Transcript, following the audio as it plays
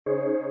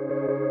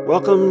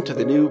Welcome to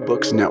the New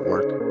Books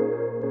Network.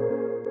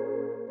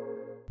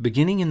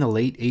 Beginning in the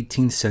late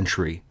 18th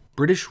century,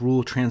 British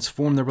rule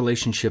transformed the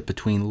relationship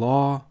between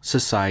law,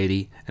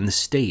 society, and the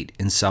state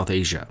in South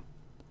Asia.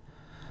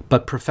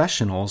 But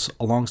professionals,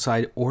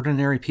 alongside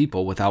ordinary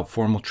people without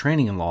formal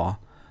training in law,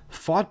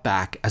 fought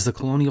back as the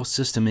colonial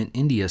system in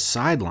India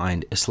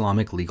sidelined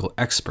Islamic legal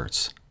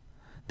experts.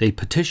 They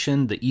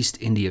petitioned the East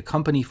India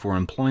Company for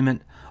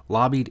employment,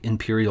 lobbied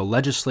imperial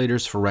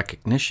legislators for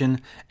recognition,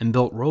 and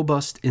built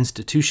robust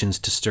institutions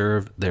to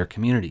serve their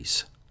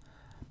communities.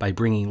 By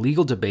bringing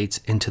legal debates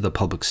into the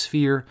public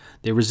sphere,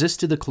 they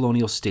resisted the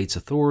colonial state's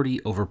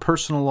authority over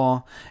personal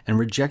law and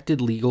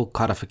rejected legal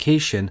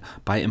codification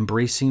by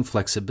embracing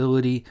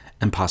flexibility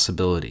and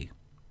possibility.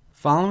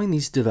 Following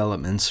these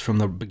developments from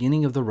the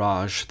beginning of the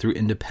Raj through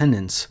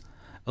independence,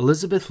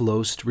 Elizabeth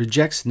Loast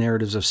rejects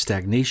narratives of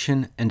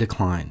stagnation and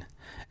decline,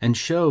 and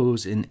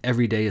shows in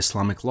Everyday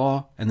Islamic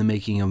Law and the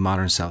Making of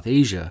Modern South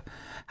Asia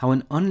how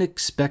an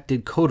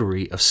unexpected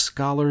coterie of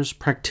scholars,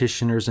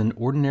 practitioners, and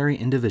ordinary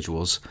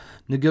individuals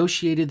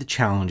negotiated the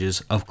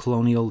challenges of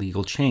colonial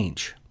legal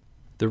change.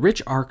 The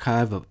rich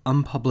archive of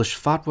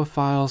unpublished fatwa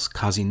files,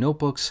 Qazi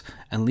notebooks,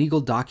 and legal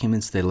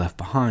documents they left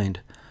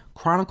behind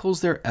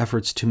chronicles their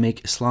efforts to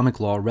make Islamic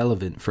law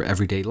relevant for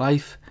everyday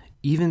life,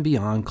 even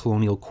beyond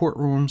colonial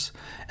courtrooms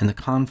and the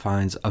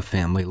confines of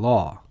family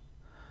law.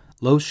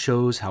 Loast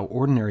shows how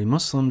ordinary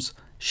Muslims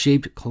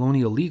shaped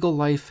colonial legal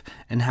life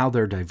and how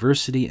their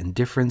diversity and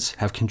difference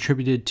have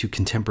contributed to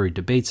contemporary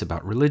debates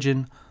about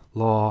religion,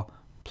 law,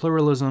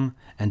 pluralism,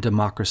 and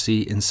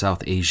democracy in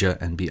South Asia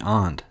and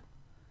beyond.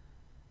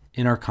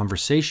 In our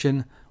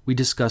conversation, we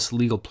discuss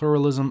legal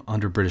pluralism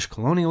under British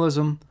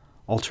colonialism,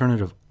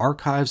 alternative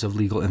archives of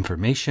legal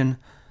information,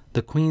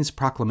 the Queen's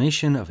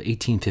Proclamation of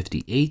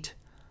 1858,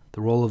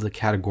 the role of the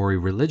category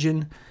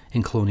religion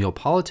in colonial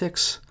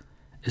politics,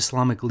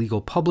 Islamic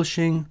legal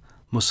publishing,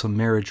 Muslim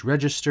marriage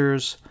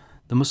registers,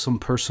 the Muslim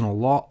Personal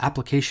Law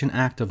Application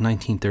Act of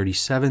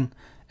 1937,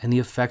 and the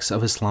effects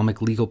of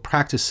Islamic legal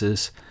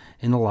practices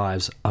in the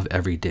lives of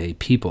everyday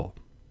people.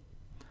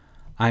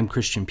 I'm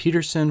Christian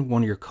Peterson,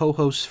 one of your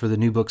co-hosts for the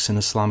New Books in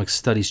Islamic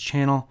Studies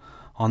channel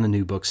on the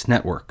New Books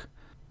Network.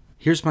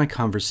 Here's my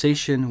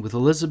conversation with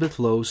Elizabeth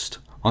Loast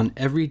on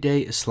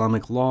Everyday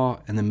Islamic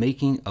Law and the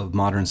Making of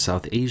Modern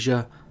South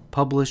Asia,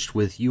 published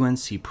with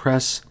UNC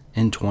Press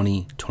in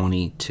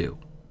 2022.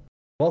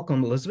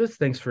 Welcome, Elizabeth.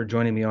 Thanks for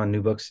joining me on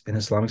New Books in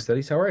Islamic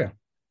Studies. How are you?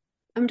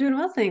 I'm doing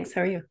well, thanks.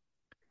 How are you?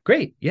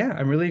 Great. Yeah,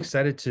 I'm really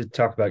excited to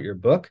talk about your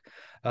book.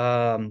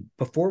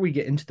 Before we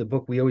get into the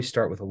book, we always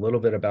start with a little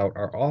bit about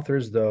our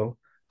authors, though.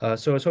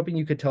 So I was hoping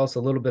you could tell us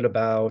a little bit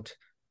about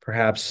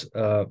perhaps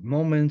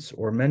moments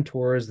or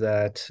mentors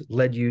that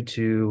led you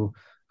to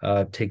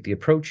take the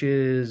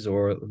approaches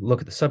or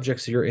look at the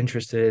subjects you're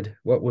interested.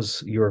 What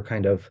was your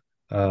kind of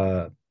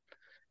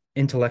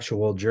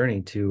intellectual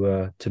journey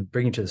to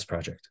bring you to this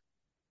project?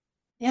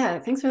 Yeah,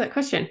 thanks for that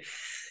question.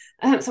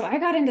 So I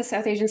got into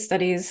South Asian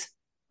studies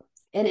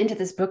and into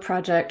this book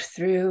project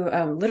through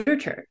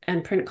literature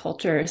and print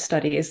culture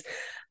studies.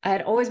 I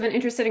had always been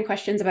interested in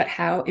questions about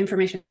how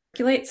information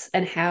circulates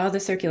and how the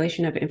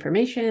circulation of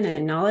information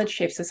and knowledge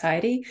shapes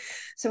society.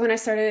 So when I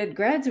started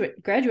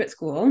graduate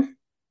school,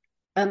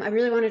 I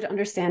really wanted to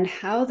understand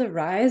how the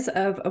rise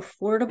of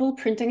affordable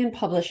printing and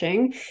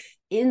publishing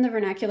in the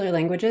vernacular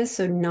languages,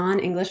 so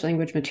non-English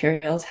language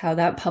materials, how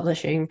that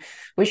publishing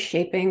was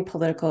shaping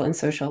political and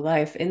social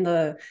life. In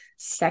the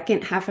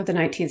second half of the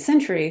 19th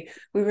century,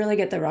 we really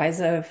get the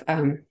rise of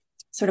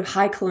sort of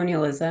high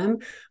colonialism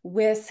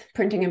with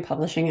printing and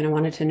publishing, and I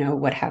wanted to know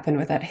what happened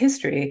with that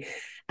history.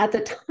 At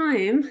the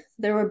time,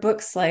 there were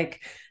books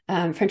like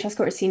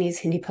Francesco Orsini's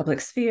Hindi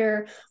Public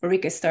Sphere,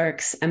 Ulrike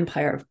Stark's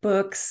Empire of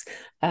Books,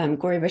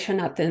 Gauri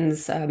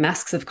Vishwanathan's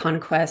Masks of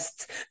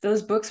Conquest.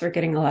 Those books were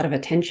getting a lot of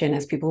attention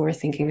as people were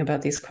thinking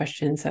about these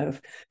questions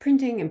of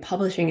printing and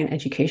publishing and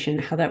education,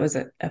 how that was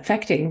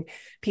affecting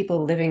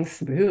people living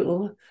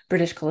through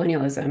British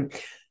colonialism.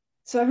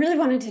 So I really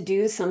wanted to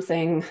do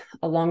something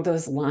along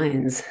those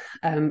lines,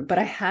 but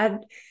I had,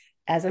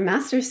 as a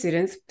master's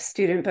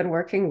student, been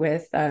working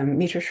with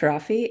Mitra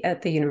Sharafi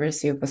at the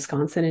University of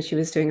Wisconsin, and she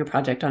was doing a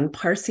project on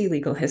Parsi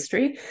legal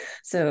history,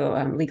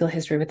 so legal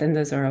history within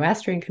the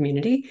Zoroastrian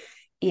community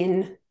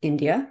in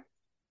India.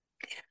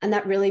 And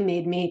that really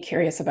made me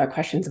curious about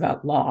questions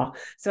about law.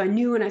 So I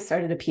knew when I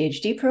started a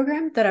PhD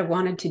program that I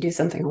wanted to do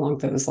something along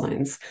those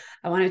lines.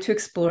 I wanted to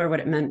explore what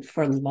it meant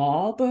for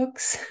law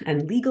books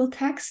and legal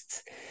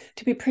texts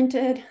to be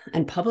printed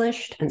and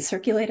published and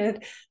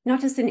circulated,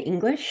 not just in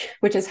English,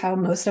 which is how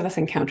most of us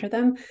encounter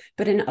them,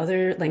 but in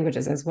other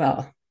languages as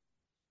well.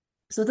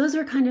 So those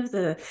are kind of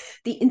the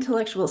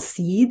intellectual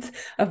seeds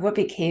of what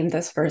became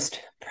this first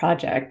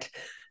project.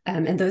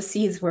 And those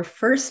seeds were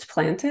first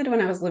planted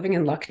when I was living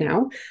in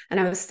Lucknow, and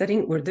I was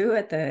studying Urdu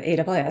at the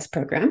AIS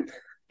program,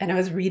 and I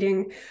was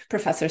reading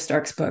Professor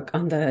Stark's book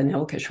on the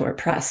Noel Kishore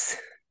Press.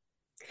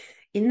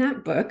 In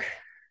that book,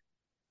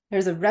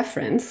 there's a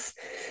reference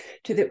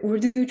to the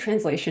Urdu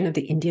translation of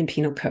the Indian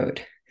Penal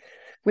Code,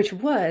 which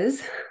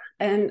was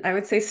and I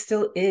would say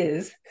still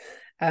is,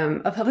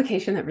 a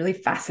publication that really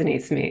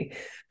fascinates me,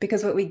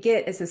 because what we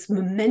get is this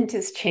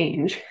momentous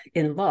change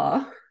in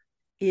law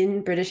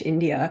in British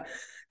India,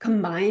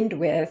 combined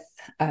with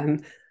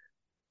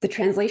the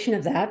translation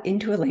of that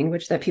into a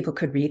language that people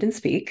could read and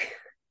speak,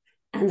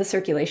 and the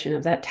circulation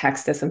of that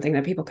text as something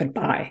that people could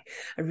buy.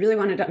 I really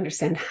wanted to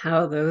understand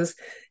how those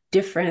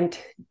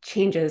different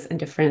changes and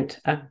different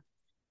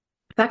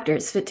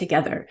factors fit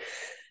together.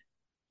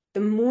 The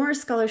more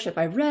scholarship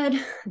I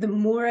read, the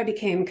more I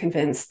became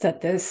convinced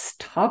that this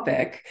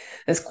topic,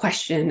 this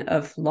question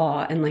of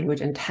law and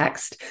language and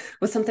text,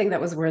 was something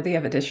that was worthy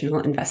of additional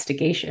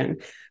investigation.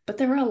 But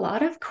there were a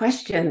lot of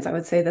questions, I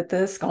would say, that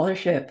the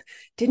scholarship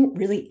didn't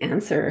really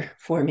answer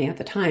for me at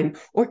the time,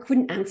 or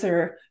couldn't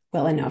answer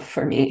well enough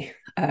for me.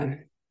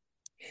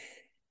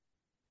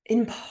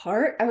 In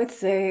part, I would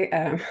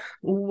say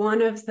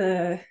one of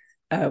the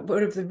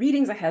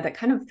readings I had that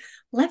kind of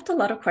left a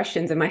lot of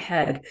questions in my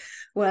head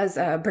was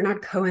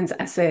Bernard Cohen's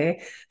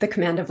essay, The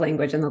Command of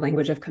Language and the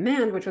Language of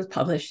Command, which was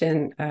published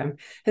in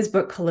his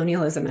book,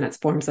 Colonialism and Its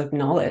Forms of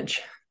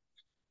Knowledge.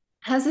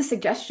 Has a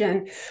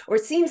suggestion, or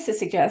seems to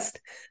suggest,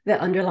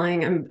 that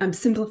underlying, I'm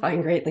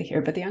simplifying greatly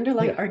here, but the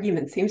underlying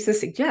argument seems to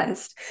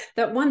suggest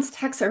that once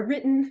texts are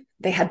written,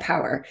 they had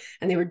power,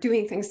 and they were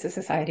doing things to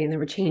society, and they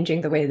were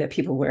changing the way that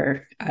people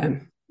were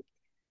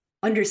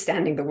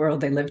understanding the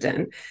world they lived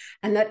in.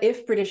 And that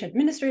if British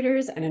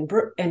administrators and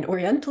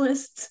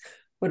Orientalists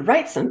would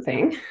write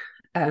something,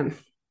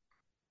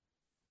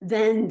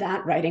 then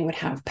that writing would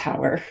have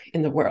power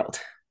in the world.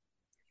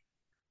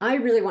 I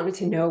really wanted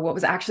to know what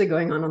was actually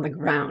going on the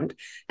ground,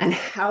 and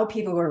how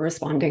people were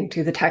responding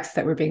to the texts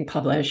that were being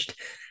published,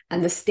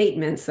 and the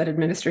statements that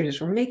administrators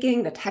were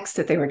making, the texts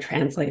that they were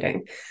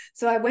translating.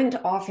 So I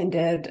went off and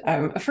did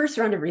a first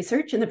round of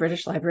research in the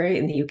British Library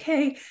in the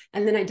UK,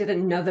 and then I did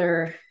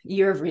another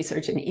year of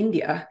research in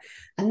India.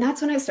 And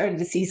that's when I started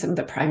to see some of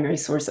the primary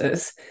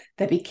sources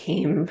that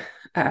became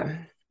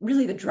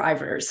really the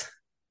drivers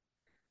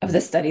of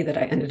the study that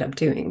I ended up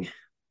doing.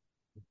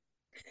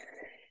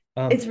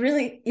 It's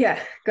really,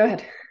 go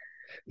ahead.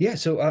 Yeah,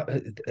 so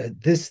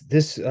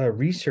this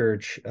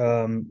research,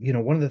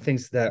 one of the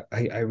things that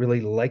I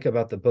really like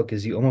about the book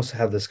is you almost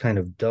have this kind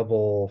of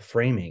double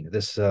framing.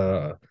 This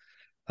I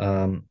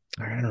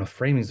don't know if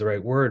framing is the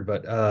right word,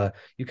 but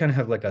you kind of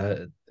have like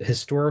a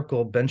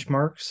historical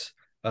benchmarks,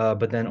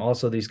 but then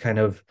also these kind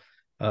of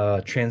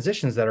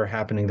transitions that are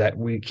happening that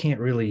we can't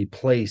really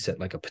place at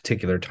like a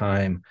particular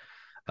time.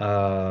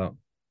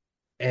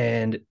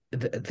 And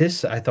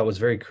this I thought was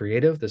very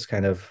creative, this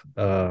kind of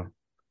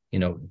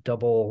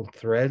double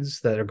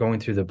threads that are going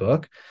through the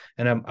book.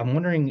 And I'm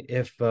wondering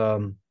if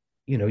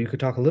you could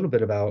talk a little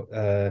bit about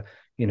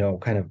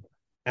kind of,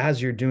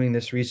 as you're doing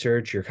this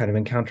research, you're kind of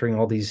encountering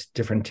all these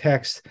different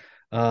texts,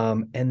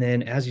 and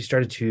then as you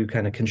started to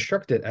kind of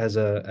construct it as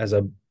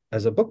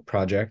a book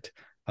project,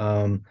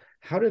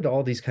 how did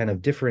all these kind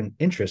of different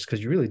interests,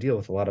 because you really deal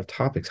with a lot of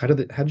topics, how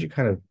did you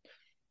kind of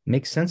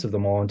make sense of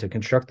them all and to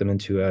construct them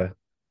into a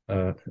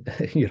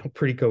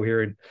pretty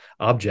coherent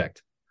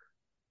object?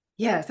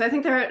 Yeah, so I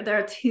think there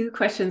are two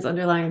questions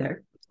underlying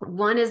there.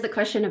 One is the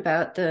question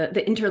about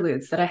the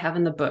interludes that I have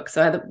in the book.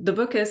 So the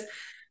book is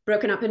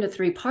broken up into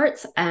three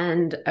parts,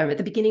 and at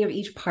the beginning of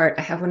each part,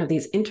 I have one of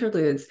these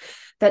interludes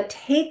that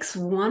takes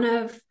one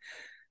of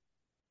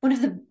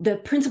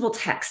the principal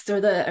texts or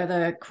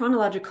the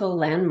chronological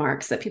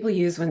landmarks that people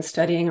use when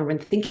studying or when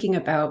thinking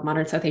about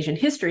modern South Asian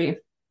history,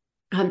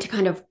 to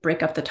kind of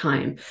break up the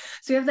time.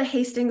 So you have the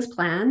Hastings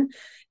Plan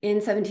in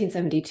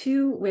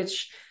 1772,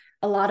 which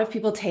a lot of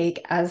people take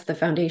as the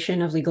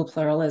foundation of legal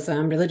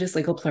pluralism, religious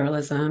legal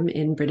pluralism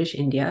in British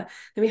India.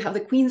 Then we have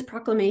the Queen's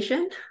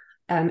Proclamation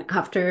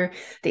after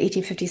the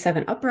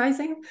 1857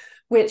 uprising,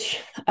 which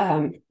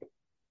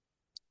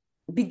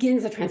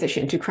begins the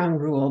transition to Crown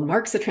rule,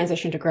 marks the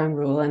transition to Crown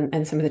rule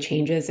and some of the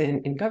changes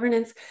in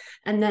governance.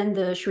 And then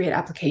the Sharia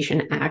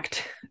Application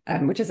Act,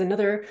 which is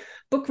another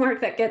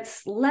bookmark that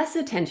gets less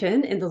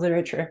attention in the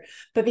literature,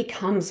 but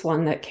becomes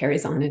one that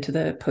carries on into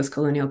the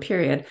post-colonial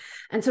period.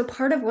 And so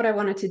part of what I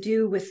wanted to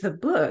do with the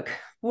book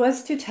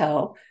was to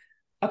tell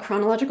a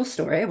chronological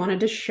story. I wanted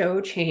to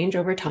show change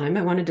over time.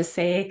 I wanted to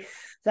say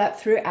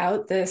that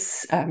throughout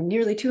this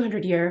nearly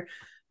 200-year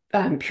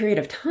period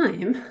of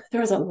time,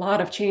 there was a lot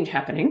of change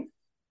happening.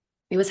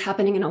 It was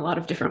happening in a lot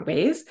of different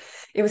ways.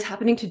 It was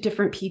happening to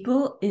different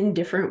people in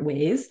different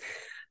ways.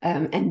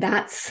 And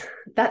that's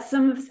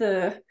some of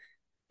the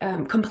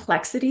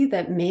complexity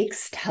that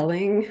makes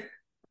telling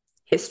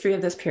history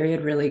of this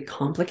period really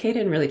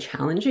complicated and really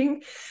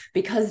challenging,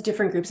 because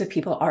different groups of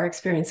people are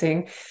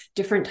experiencing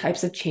different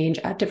types of change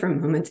at different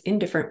moments in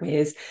different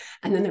ways,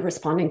 and then they're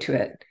responding to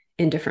it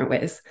in different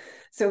ways.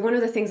 So one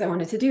of the things I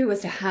wanted to do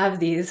was to have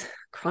these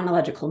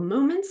chronological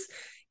moments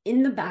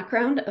in the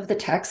background of the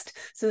text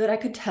so that I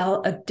could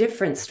tell a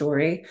different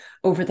story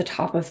over the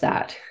top of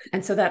that.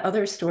 And so that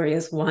other story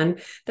is one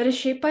that is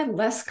shaped by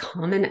less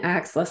common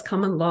acts, less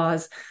common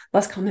laws,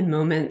 less common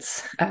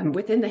moments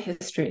within the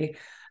history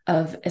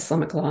of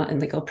Islamic law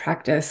and legal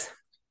practice.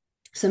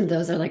 Some of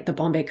those are like the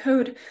Bombay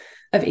Code,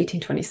 of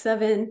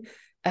 1827,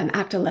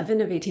 Act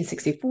 11 of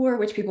 1864,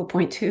 which people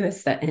point to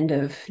as the end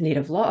of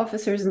native law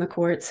officers in the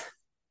courts,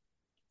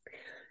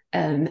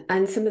 and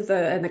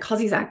the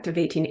Qazi's Act of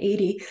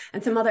 1880,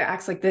 and some other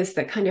acts like this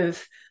that kind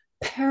of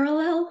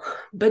parallel,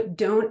 but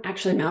don't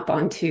actually map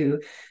onto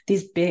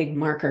these big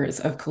markers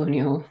of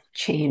colonial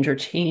change or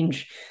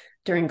change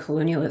during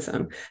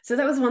colonialism. So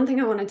that was one thing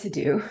I wanted to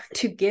do,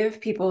 to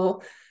give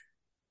people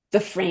the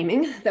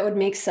framing that would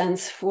make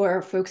sense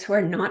for folks who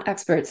are not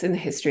experts in the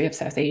history of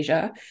South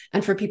Asia,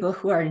 and for people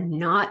who are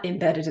not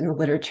embedded in the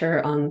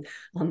literature on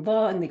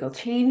law and legal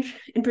change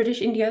in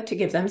British India, to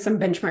give them some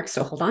benchmarks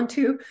to hold on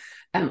to.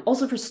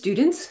 Also for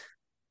students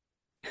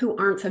who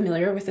aren't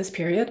familiar with this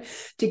period,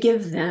 to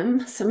give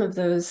them some of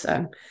those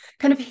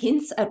kind of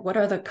hints at what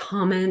are the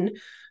common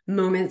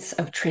moments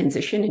of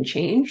transition and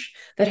change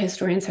that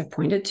historians have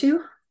pointed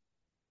to.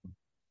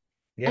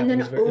 Yeah, and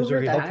then it was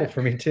very helpful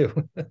for me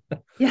too.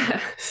 Yeah,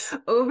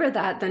 over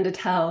that, then to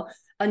tell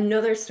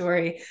another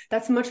story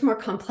that's much more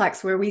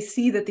complex, where we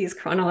see that these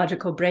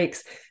chronological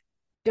breaks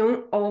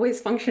don't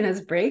always function as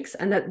breaks,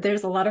 and that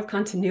there's a lot of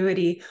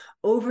continuity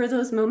over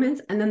those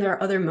moments. And then there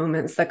are other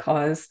moments that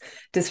cause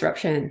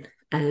disruption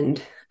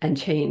and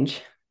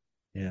change.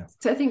 Yeah.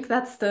 So I think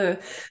that's the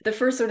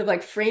first sort of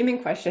like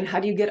framing question. How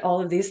do you get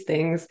all of these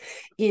things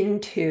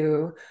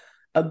into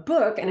a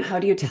book, and how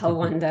do you tell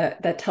one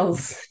that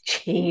tells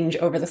change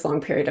over this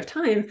long period of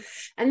time?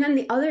 And then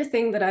the other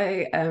thing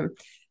that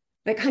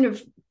that kind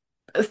of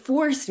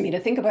forced me to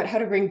think about how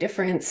to bring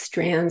different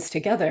strands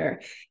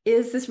together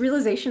is this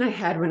realization I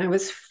had when I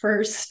was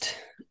first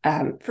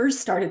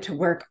started to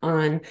work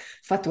on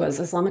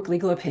fatwas, Islamic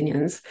legal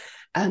opinions.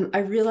 I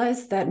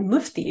realized that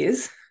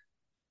muftis,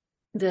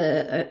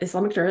 the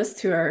Islamic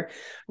jurists who are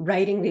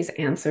writing these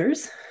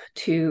answers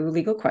to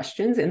legal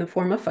questions in the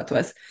form of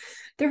fatwas,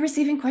 they're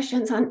receiving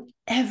questions on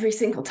every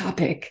single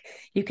topic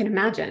you can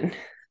imagine.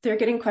 They're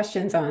getting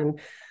questions on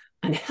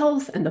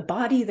health and the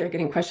body. They're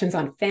getting questions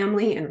on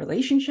family and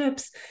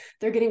relationships.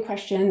 They're getting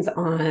questions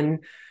on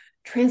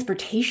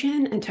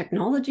transportation and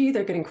technology.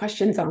 They're getting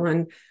questions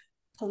on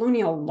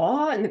colonial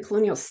law and the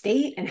colonial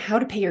state and how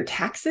to pay your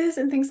taxes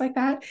and things like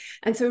that.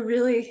 And so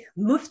really,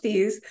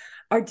 muftis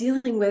are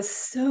dealing with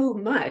so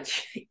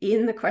much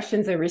in the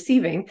questions they're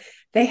receiving.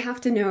 They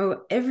have to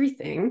know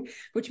everything,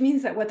 which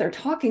means that what they're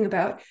talking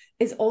about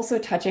is also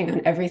touching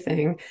on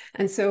everything.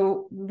 And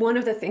so one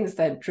of the things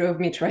that drove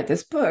me to write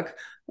this book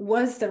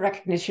was the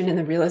recognition and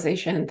the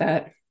realization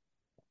that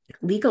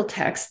legal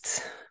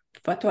texts,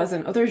 fatwas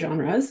and other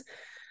genres,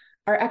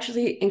 are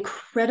actually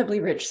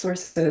incredibly rich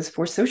sources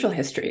for social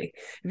history.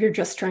 If you're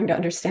just trying to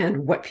understand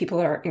what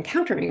people are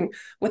encountering,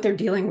 what they're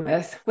dealing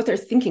with, what they're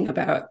thinking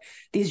about,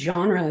 these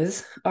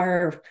genres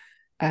are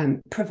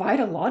provide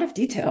a lot of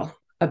detail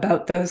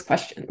about those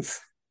questions.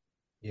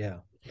 Yeah.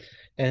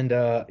 And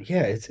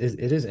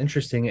it is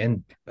interesting.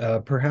 And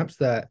perhaps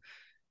that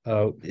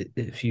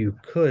if you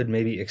could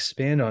maybe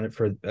expand on it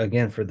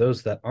for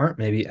those that aren't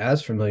maybe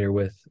as familiar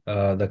with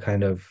the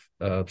kind of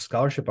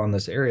scholarship on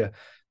this area,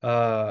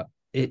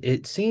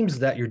 it seems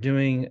that you're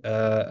doing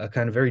a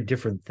kind of very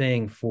different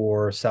thing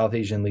for South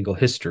Asian legal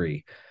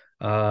history,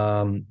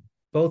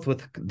 both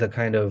with the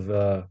kind of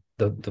the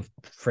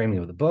framing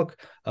of the book,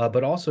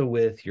 but also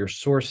with your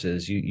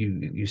sources.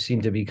 You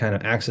seem to be kind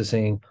of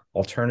accessing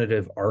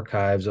alternative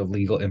archives of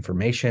legal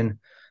information.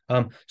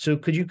 So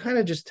could you kind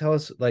of just tell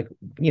us, like,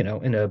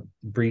 in a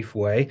brief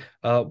way,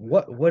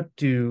 what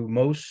do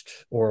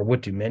most, or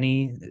what do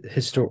many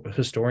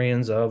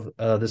historians of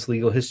this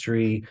legal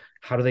history,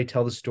 how do they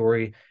tell the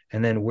story?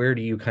 And then where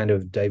do you kind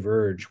of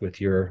diverge with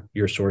your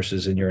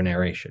sources and your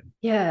narration?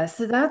 Yeah,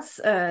 so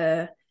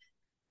that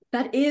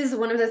is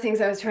one of the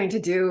things I was trying to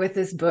do with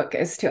this book,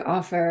 is to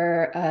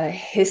offer a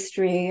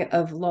history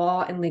of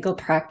law and legal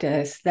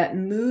practice that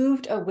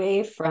moved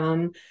away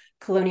from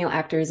colonial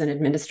actors and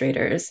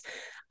administrators.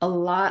 A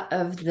lot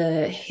of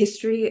the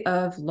history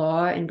of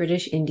law in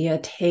British India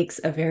takes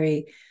a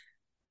very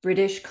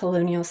British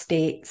colonial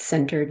state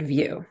centered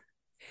view.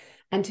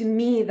 And to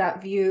me,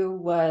 that view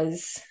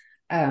was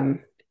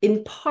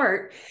in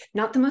part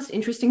not the most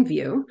interesting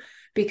view,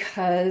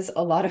 because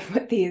a lot of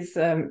what these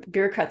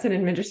bureaucrats and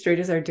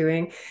administrators are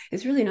doing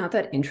is really not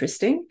that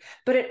interesting.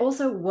 But it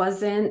also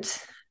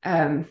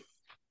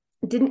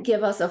didn't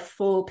give us a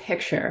full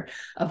picture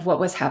of what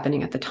was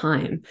happening at the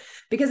time.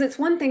 Because it's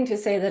one thing to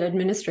say that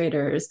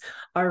administrators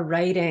are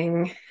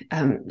writing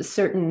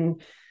certain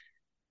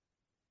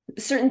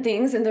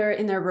things in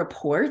their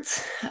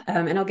reports,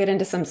 and I'll get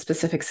into some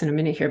specifics in a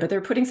minute here, but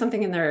they're putting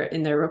something in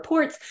their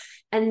reports,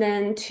 and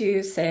then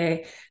to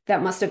say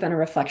that must have been a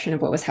reflection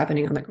of what was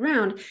happening on the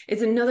ground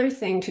is another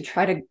thing. To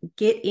try to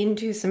get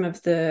into some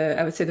of the,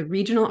 I would say, the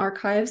regional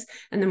archives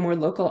and the more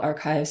local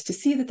archives, to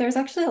see that there's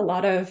actually a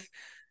lot of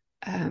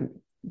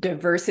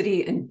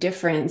diversity and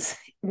difference,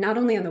 not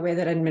only in the way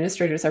that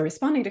administrators are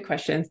responding to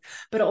questions,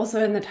 but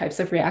also in the types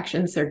of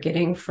reactions they're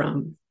getting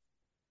from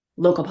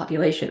local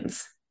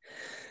populations.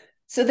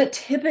 So the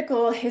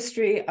typical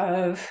history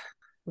of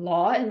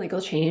law and legal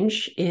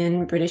change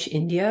in British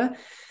India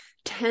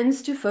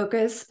tends to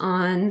focus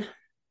on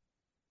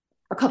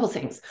A couple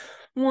things.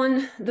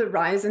 One, the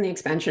rise and the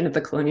expansion of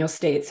the colonial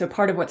state. So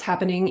part of what's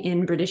happening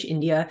in British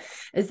India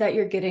is that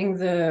you're getting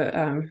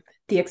the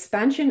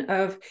expansion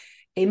of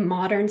a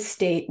modern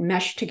state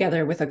meshed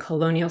together with a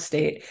colonial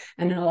state.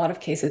 And in a lot of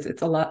cases,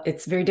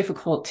 it's very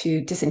difficult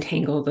to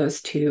disentangle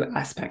those two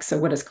aspects. So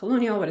what is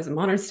colonial? What is a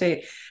modern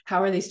state?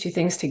 How are these two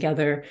things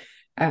together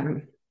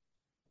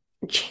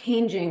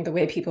changing the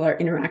way people are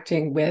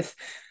interacting with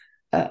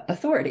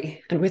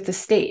authority and with the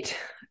state?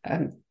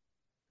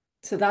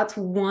 So that's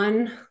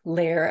one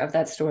layer of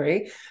that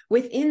story.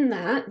 Within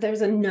that,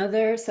 there's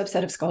another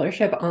subset of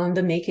scholarship on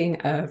the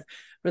making of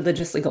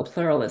religious legal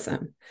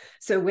pluralism.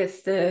 So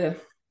with the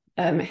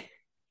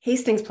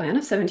Hastings Plan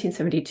of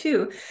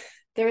 1772,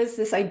 there is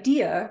this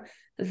idea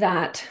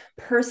that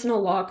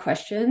personal law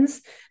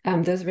questions,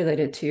 those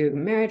related to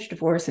marriage,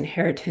 divorce,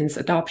 inheritance,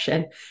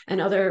 adoption,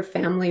 and other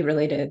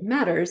family-related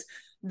matters,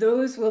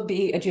 those will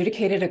be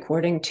adjudicated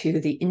according to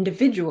the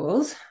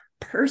individual's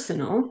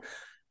personal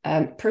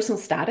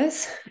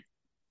status,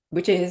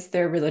 which is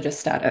their religious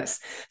status.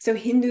 So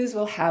Hindus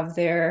will have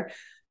their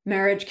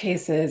marriage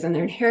cases and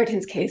their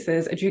inheritance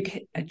cases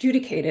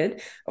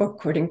adjudicated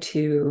according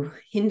to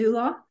Hindu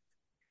law,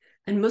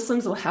 and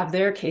Muslims will have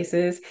their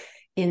cases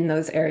in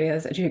those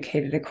areas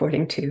adjudicated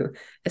according to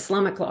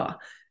Islamic law.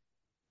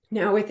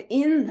 Now,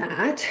 within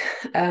that,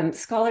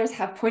 scholars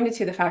have pointed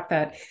to the fact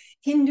that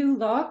Hindu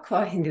law,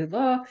 qua Hindu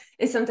law,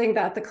 is something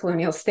that the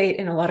colonial state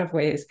in a lot of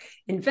ways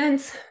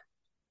invents.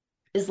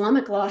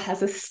 Islamic law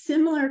has a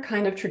similar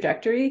kind of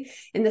trajectory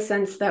in the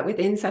sense that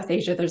within South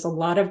Asia, there's a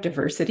lot of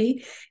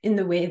diversity in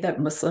the way that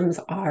Muslims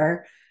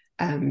are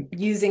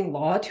using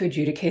law to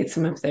adjudicate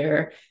some of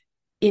their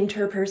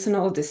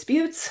interpersonal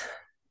disputes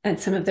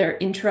and some of their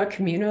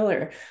intra-communal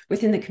or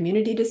within the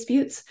community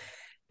disputes.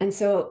 And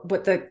so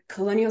what the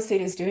colonial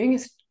state is doing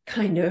is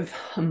kind of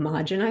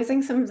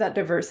homogenizing some of that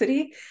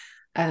diversity.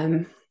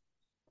 And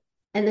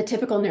the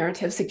typical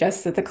narrative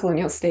suggests that the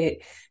colonial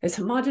state is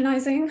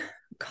homogenizing,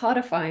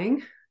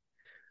 codifying,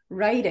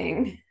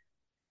 writing,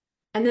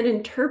 and then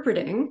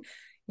interpreting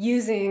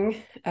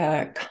using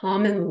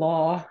common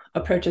law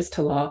approaches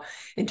to law,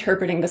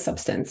 interpreting the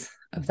substance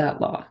of that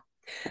law.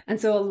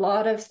 And so a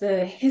lot of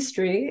the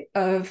history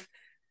of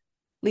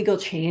legal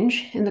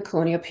change in the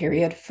colonial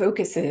period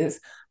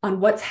focuses on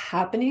what's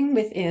happening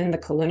within the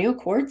colonial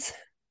courts,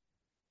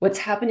 what's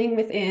happening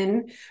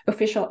within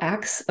official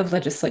acts of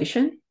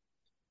legislation,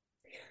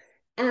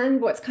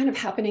 and what's kind of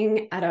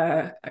happening at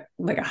a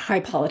high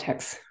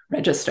politics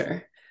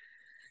register.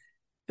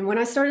 And when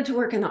I started to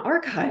work in the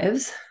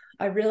archives,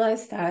 I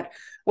realized that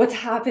what's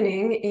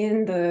happening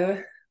in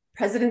the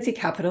presidency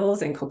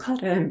capitals in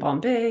Kolkata and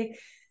Bombay,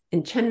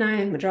 in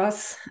Chennai and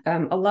Madras,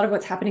 a lot of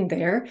what's happening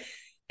there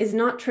is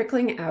not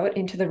trickling out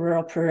into the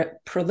rural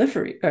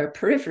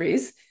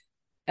peripheries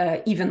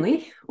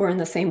evenly or in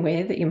the same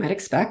way that you might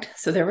expect.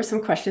 So there were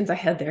some questions I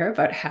had there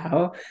about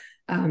how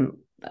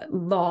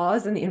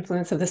laws and the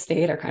influence of the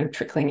state are kind of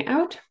trickling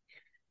out.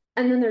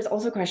 And then there's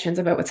also questions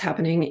about what's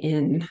happening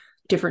in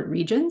different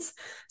regions.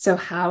 So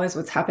how is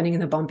what's happening in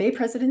the Bombay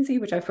presidency,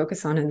 which I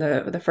focus on in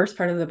the first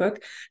part of the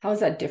book, how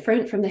is that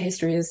different from the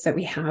histories that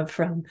we have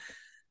from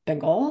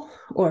Bengal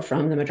or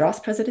from the Madras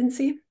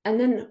presidency? And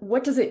then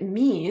what does it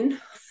mean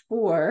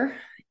for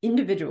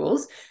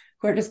individuals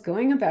who are just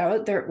going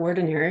about their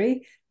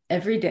ordinary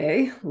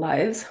everyday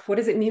lives? What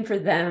does it mean for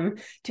them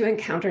to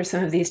encounter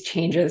some of these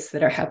changes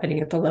that are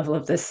happening at the level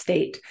of the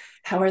state?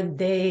 How are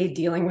they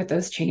dealing with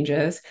those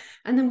changes?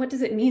 And then what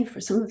does it mean for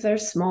some of their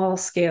small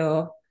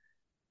scale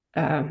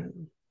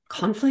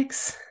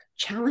conflicts,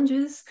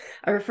 challenges?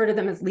 I refer to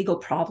them as legal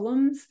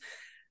problems.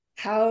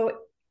 How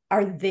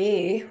are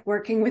they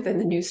working within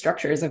the new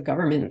structures of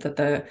government that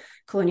the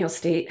colonial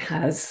state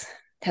has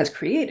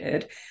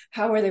created?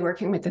 How are they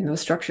working within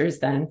those structures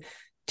then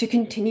to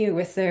continue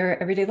with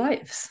their everyday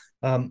lives?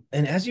 And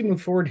as you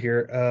move forward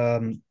here,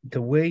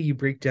 the way you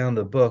break down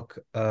the book,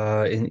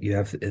 you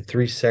have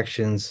 3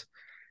 sections.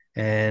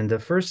 And the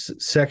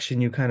first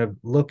section, you kind of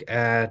look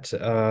at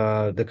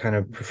the kind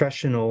of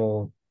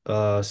professional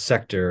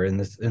sector in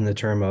the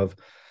term of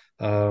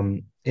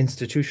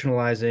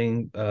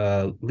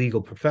institutionalizing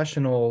legal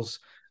professionals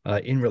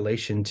in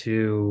relation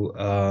to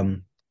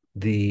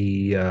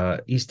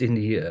the East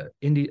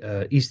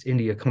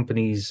India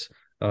Company's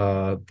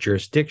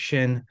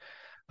jurisdiction.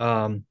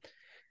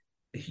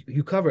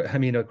 You cover, I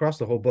mean, across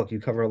the whole book, you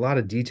cover a lot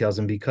of details,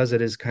 and because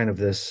it is kind of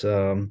this,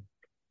 from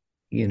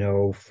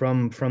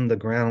the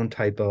ground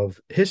type of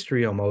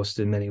history almost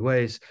in many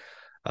ways,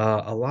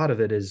 a lot of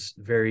it is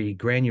very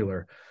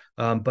granular.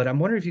 But I'm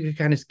wondering if you could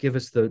kind of give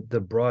us the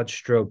broad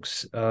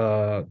strokes. In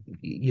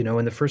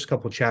the first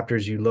couple of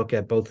chapters, you look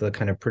at both the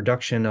kind of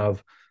production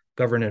of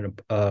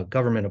government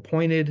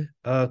appointed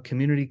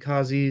community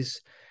qazis,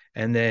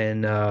 and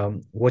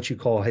then what you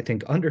call, I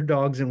think,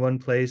 underdogs in one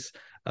place,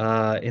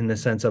 in the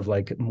sense of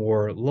like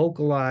more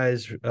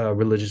localized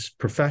religious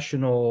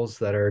professionals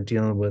that are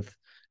dealing with,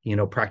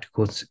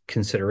 practical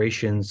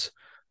considerations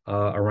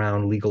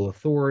around legal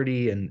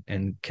authority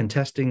and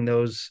contesting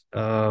those,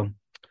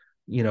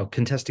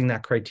 contesting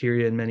that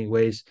criteria in many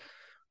ways.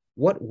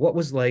 what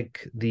was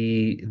like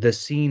the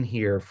scene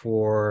here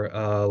for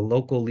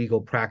local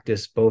legal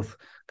practice, both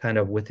kind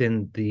of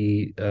within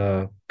the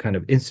kind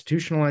of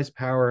institutionalized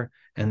power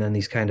and then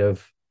these kind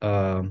of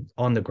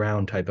on the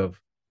ground type of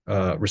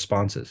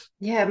responses?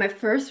 Yeah, my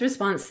first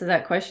response to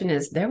that question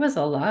is there was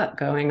a lot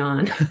going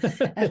on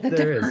at the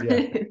There is,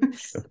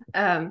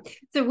 yeah.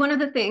 So one of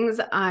the things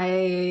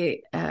I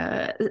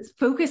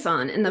focus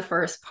on in the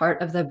first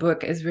part of the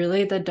book is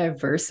really the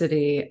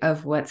diversity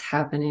of what's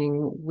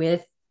happening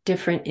with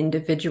different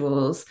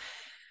individuals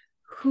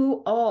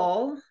who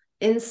all,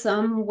 in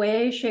some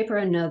way, shape, or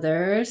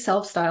another,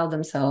 self-style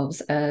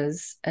themselves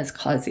as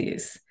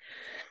qazis.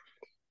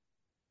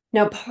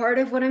 Now, part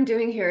of what I'm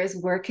doing here is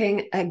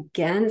working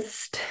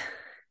against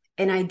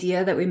an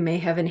idea that we may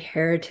have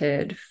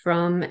inherited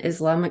from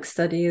Islamic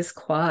studies,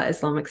 qua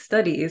Islamic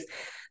studies,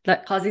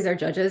 that qazis are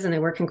judges and they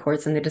work in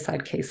courts and they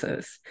decide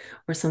cases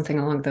or something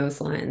along those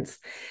lines.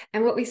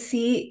 And what we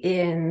see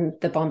in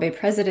the Bombay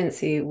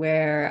presidency,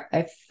 where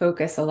I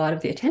focus a lot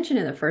of the attention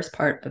in the first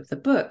part of the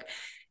book,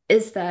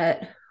 is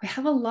that we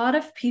have a lot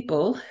of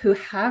people who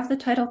have the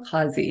title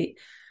qazi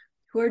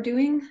who are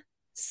doing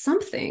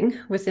something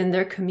within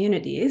their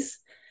communities.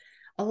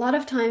 A lot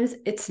of times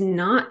it's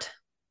not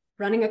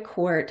running a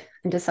court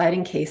and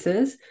deciding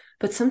cases,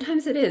 but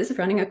sometimes it is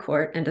running a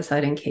court and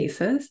deciding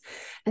cases.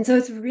 And so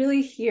it's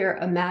really here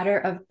a matter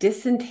of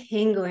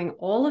disentangling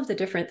all of the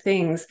different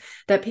things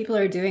that people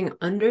are doing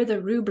under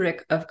the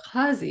rubric of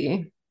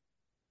qazi,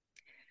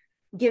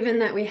 given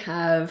that we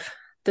have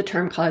the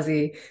term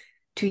qazi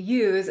to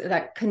use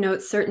that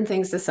connotes certain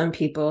things to some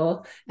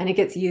people, and it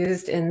gets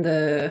used in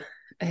the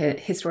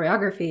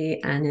historiography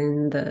and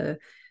in the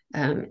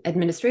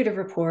administrative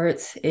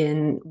reports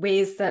in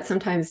ways that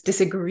sometimes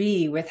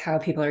disagree with how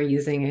people are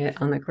using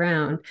it on the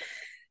ground.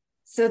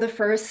 So in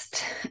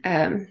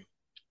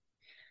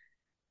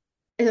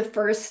the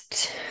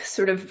first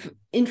sort of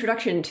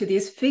introduction to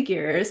these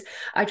figures,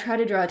 I try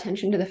to draw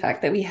attention to the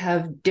fact that we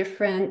have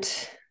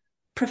different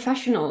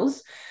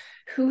professionals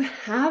who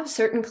have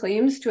certain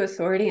claims to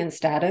authority and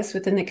status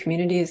within the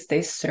communities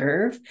they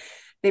serve.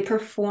 They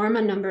perform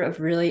a number of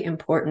really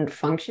important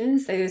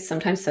functions. They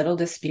sometimes settle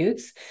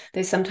disputes.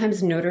 They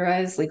sometimes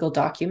notarize legal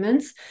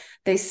documents.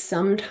 They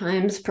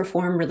sometimes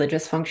perform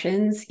religious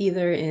functions,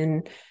 either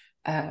in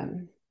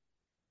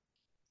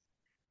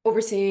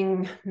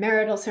overseeing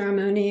marital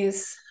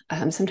ceremonies,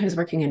 sometimes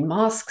working in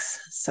mosques,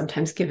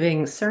 sometimes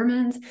giving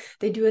sermons.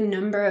 They do a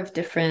number of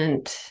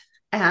different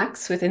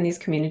acts within these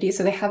communities.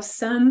 So they have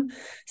some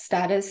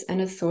status and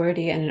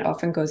authority, and it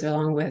often goes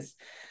along with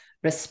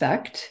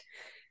respect.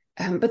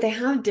 But they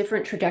have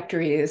different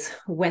trajectories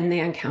when they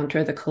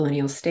encounter the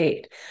colonial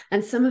state.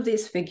 And some of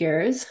these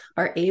figures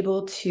are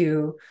able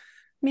to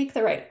make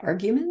the right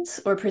arguments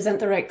or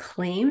present the right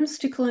claims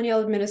to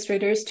colonial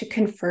administrators to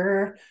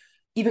confer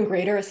even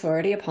greater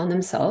authority upon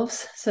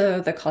themselves.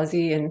 So the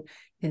Qazi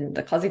in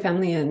the Qazi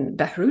family in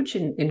Bharuch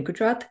in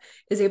Gujarat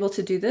is able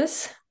to do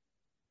this.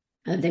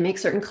 They make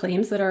certain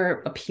claims that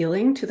are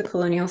appealing to the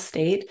colonial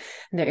state,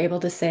 and they're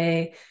able to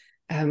say,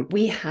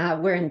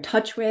 we're in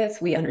touch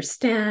with, we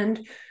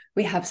understand,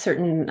 we have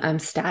certain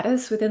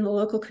status within the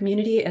local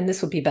community, and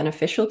this will be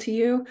beneficial to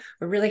you.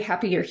 We're really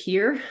happy you're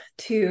here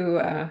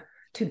to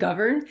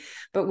govern,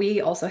 but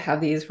we also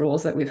have these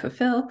roles that we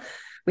fulfill.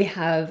 We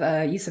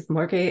have Yusuf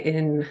Morge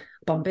in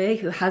Bombay,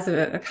 who has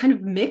a kind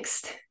of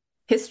mixed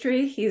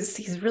history.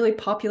 He's really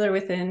popular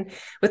with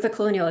the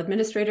colonial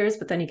administrators,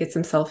 but then he gets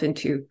himself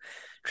into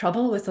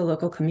trouble with the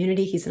local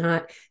community. He's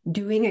not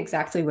doing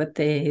exactly what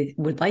they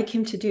would like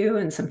him to do,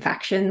 and some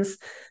factions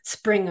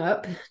spring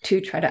up to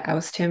try to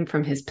oust him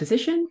from his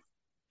position.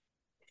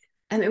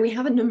 And then we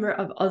have a number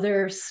of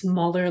other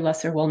smaller,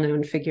 lesser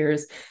well-known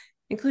figures,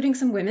 including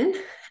some women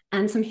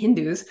and some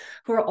Hindus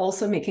who are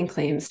also making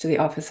claims to the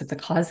office of the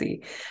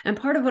Qazi. And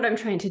part of what I'm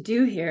trying to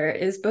do here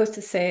is both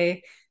to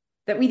say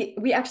that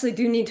we actually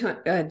do need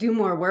to do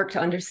more work to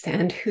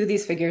understand who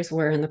these figures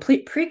were in the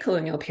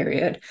pre-colonial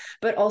period,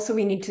 but also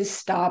we need to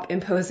stop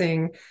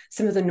imposing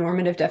some of the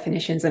normative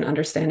definitions and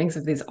understandings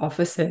of these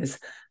offices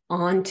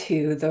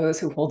onto those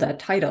who hold that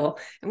title.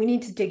 And we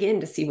need to dig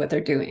in to see what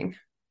they're doing.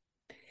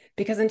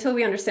 Because until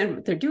we understand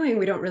what they're doing,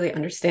 we don't really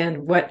understand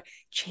what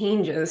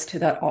changes to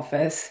that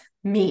office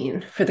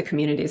mean for the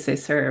communities they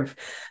serve.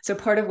 So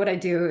part of what I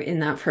do in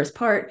that first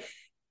part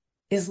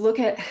is look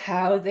at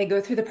how they go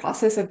through the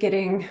process of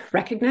getting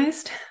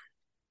recognized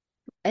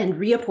and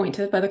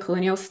reappointed by the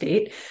colonial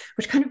state,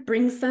 which kind of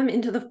brings them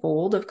into the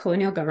fold of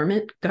colonial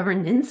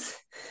governance.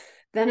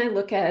 Then I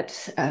look at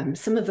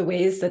some of the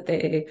ways that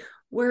they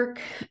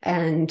work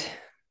and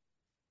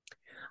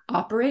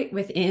operate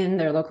within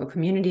their local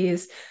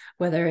communities,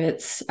 whether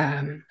it's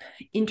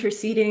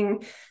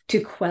interceding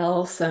to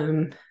quell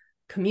some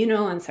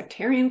communal and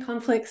sectarian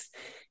conflicts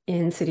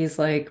in cities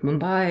like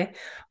Mumbai,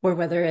 or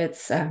whether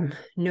it's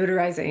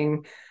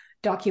notarizing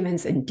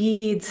documents and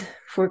deeds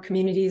for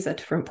communities at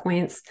different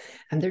points.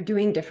 And they're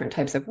doing different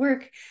types of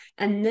work.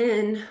 And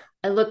then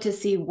I look to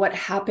see what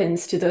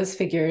happens to those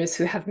figures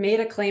who have made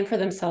a claim for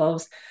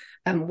themselves,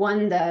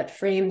 one that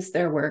frames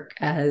their work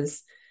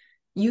as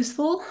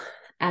useful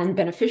and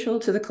beneficial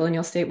to the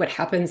colonial state. What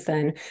happens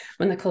then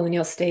when the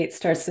colonial state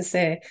starts to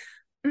say,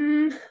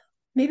 maybe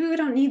we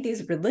don't need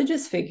these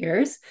religious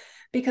figures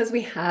because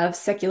we have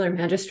secular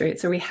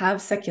magistrates or we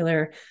have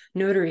secular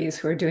notaries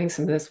who are doing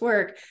some of this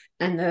work,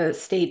 and the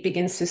state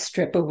begins to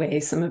strip away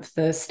some of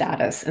the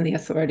status and the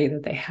authority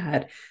that they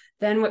had.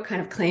 Then what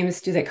kind of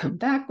claims do they come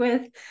back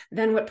with?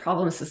 Then what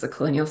problems does the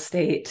colonial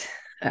state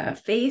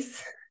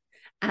face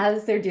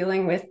as they're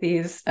dealing with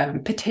these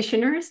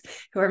petitioners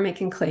who are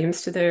making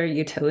claims to their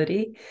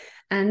utility?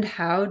 And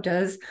how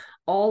does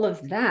all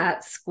of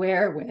that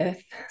square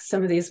with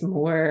some of these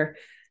more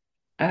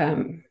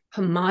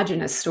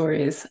homogenous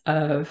stories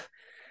of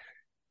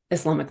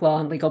Islamic law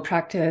and legal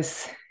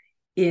practice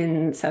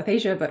in South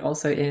Asia, but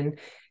also in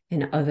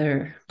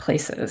other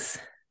places?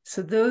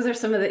 So those are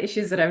some of the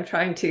issues that I'm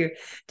trying to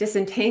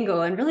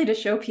disentangle, and really to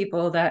show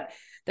people that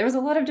there was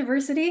a lot of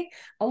diversity.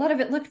 A lot of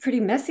it looked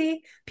pretty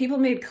messy. People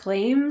made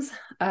claims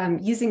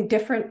using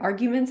different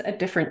arguments at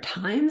different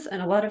times.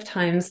 And a lot of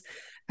times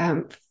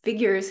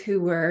figures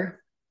who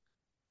were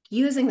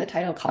using the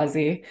title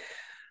Qazi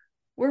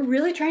were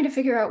really trying to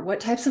figure out what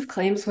types of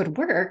claims would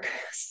work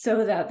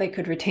so that they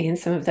could retain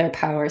some of their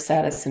power,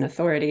 status, and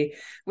authority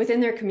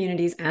within their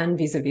communities and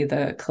vis-a-vis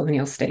the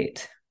colonial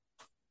state.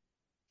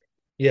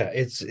 Yeah,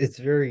 it's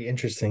very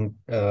interesting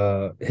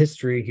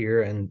history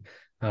here, and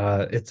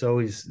it's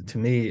always, to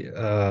me,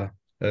 a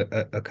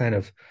kind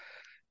of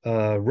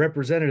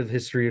representative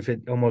history. If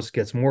it almost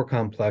gets more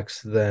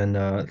complex than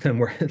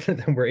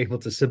we're able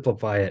to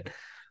simplify it.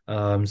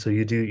 So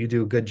you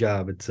do a good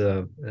job. It's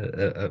a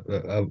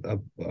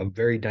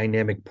very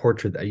dynamic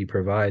portrait that you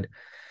provide.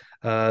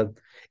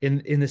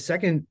 In the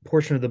second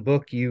portion of the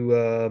book,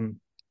 you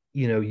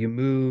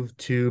move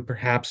to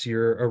perhaps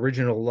your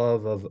original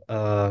love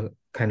of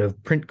kind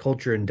of print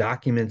culture and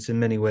documents in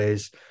many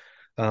ways.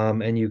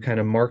 And you kind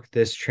of mark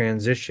this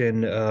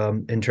transition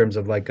in terms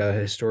of like a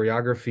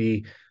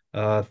historiography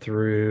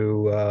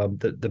through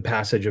the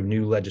passage of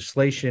new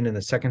legislation in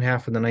the second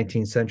half of the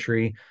 19th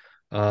century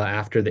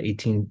after the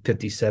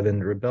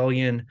 1857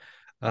 rebellion.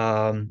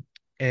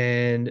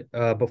 And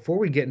before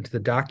we get into the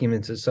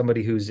documents, as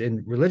somebody who's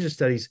in religious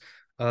studies,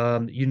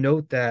 you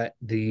note that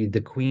the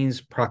Queen's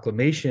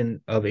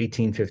Proclamation of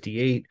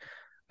 1858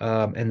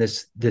 and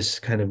this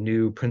kind of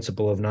new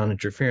principle of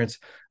non-interference,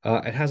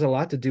 it has a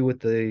lot to do with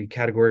the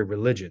category of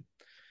religion.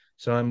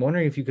 So I'm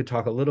wondering if you could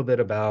talk a little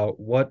bit about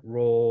what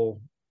role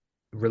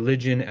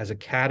religion as a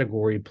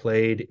category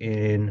played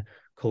in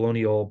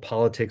colonial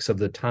politics of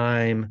the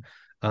time,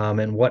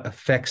 and what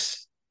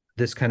effects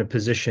this kind of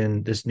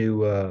position, this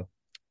new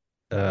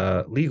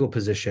legal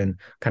position,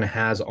 kind of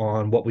has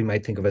on what we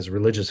might think of as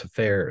religious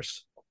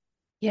affairs.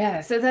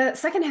 Yeah, so the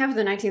second half of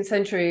the 19th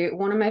century,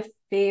 one of my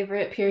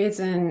favorite periods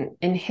in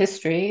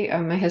history,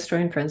 my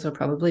historian friends will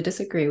probably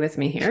disagree with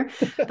me here,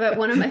 but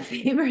one of my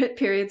favorite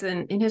periods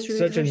in history.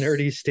 Such a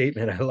nerdy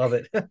statement. I love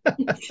it.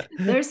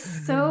 There's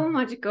so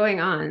much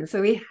going on.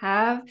 So we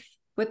have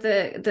with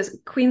the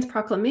Queen's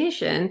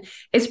Proclamation,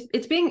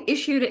 it's being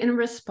issued in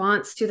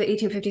response to the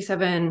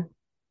 1857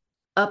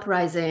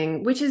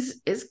 uprising, which is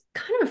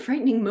kind of a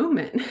frightening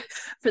moment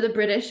for the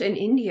British in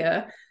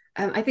India.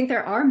 I think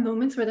there are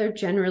moments where they're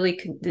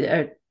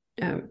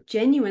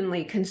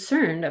genuinely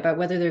concerned about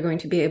whether they're going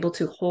to be able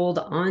to hold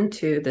on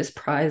to this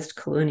prized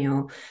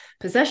colonial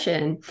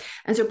possession.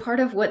 And so part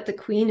of what the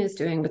Queen is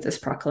doing with this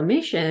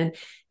proclamation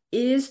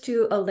is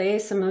to allay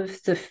some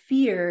of the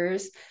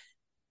fears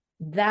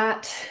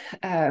that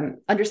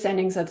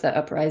understandings of the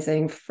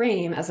uprising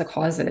frame as the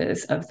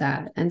causes of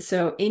that. And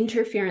so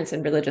interference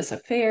in religious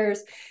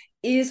affairs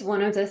is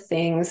one of the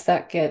things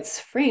that gets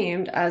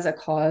framed as a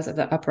cause of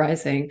the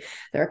uprising.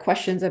 There are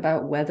questions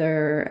about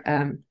whether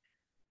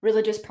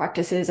religious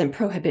practices and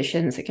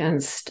prohibitions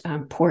against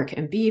pork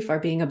and beef are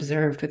being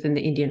observed within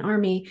the Indian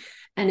Army.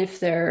 And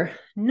if they're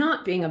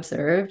not being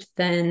observed,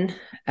 then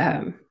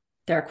there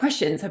are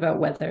questions about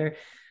whether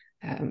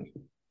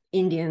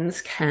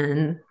Indians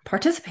can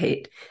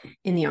participate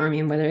in the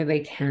army and whether they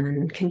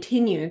can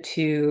continue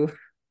to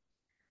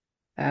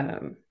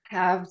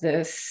have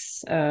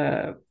this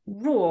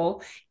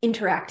role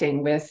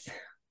interacting with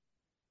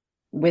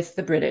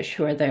the British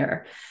who are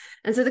there.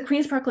 And so the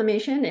Queen's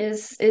Proclamation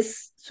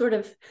is sort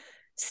of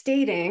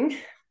stating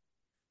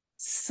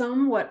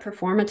somewhat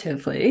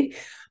performatively,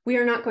 we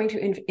are not going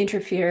to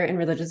interfere in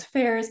religious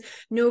affairs.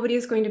 Nobody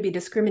is going to be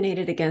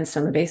discriminated against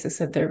on the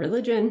basis of their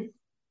religion.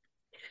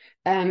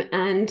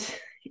 And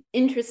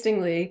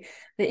interestingly,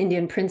 the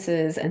Indian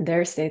princes and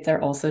their states are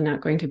also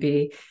not going to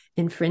be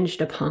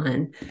infringed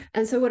upon.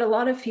 And so what a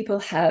lot of people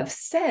have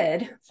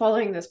said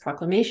following this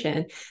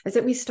proclamation is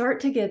that we start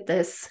to get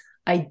this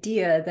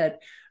idea that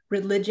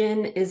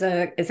religion is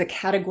a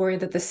category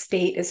that the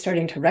state is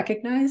starting to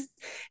recognize,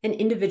 and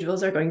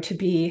individuals are going to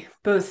be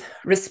both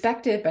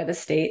respected by the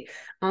state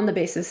on the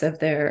basis of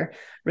their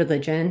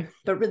religion,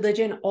 but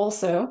religion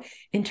also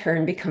in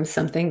turn becomes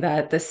something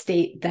that the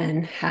state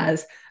then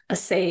has a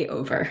say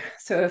over.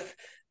 So if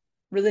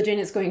religion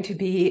is going to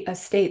be a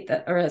state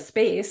that, or a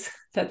space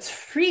that's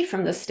free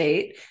from the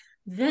state,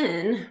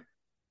 then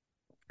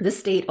the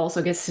state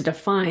also gets to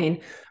define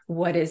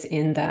what is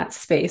in that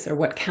space or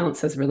what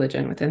counts as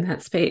religion within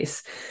that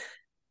space.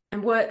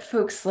 And what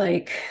folks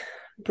like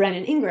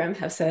Brennan Ingram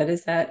have said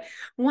is that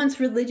once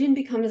religion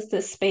becomes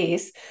this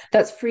space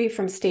that's free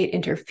from state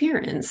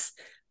interference,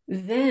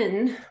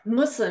 then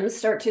Muslims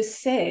start to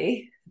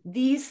say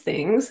these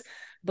things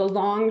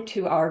belong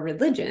to our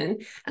religion,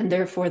 and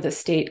therefore the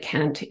state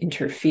can't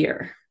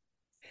interfere.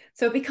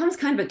 So it becomes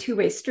kind of a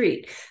two-way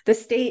street. The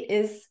state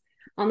is,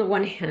 on the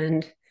one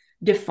hand,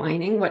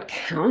 defining what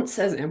counts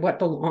as and what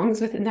belongs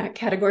within that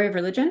category of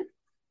religion.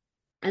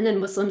 And then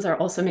Muslims are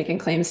also making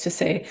claims to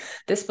say,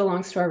 this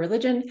belongs to our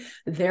religion,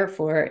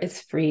 therefore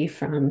it's free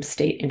from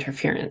state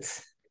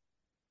interference.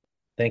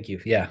 Thank you.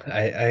 Yeah,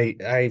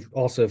 I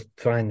also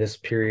find this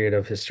period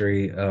of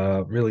history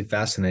really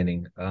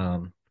fascinating,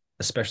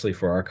 especially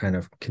for our kind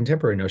of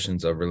contemporary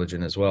notions of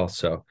religion as well.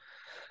 So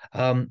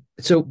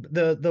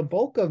the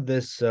bulk of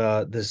this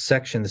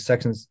section,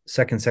 the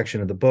second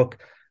section of the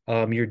book,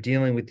 you're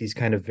dealing with these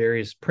kind of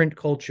various print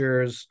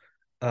cultures,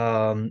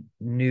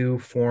 new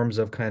forms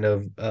of kind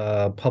of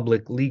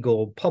public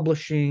legal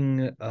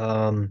publishing,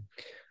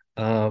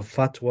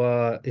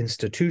 fatwa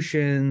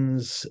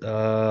institutions,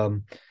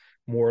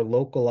 more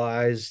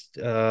localized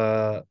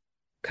kind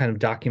of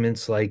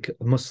documents like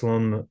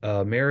Muslim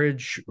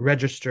marriage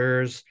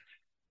registers.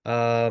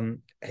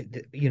 From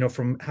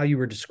how you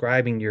were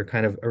describing your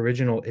kind of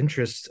original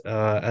interest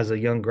as a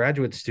young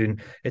graduate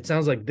student, it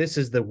sounds like this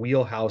is the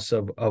wheelhouse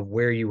of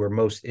where you were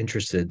most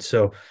interested.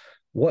 So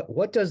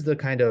what does the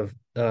kind of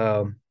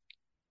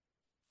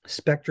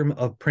spectrum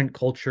of print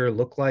culture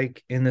look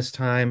like in this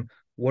time?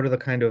 What are the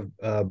kind of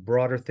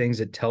broader things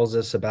it tells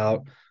us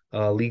about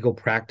legal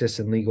practice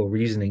and legal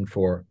reasoning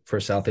for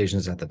South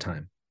Asians at the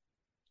time?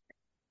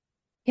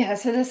 Yeah,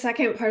 so the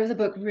second part of the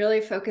book really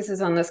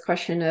focuses on this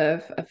question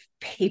of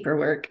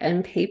paperwork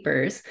and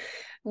papers,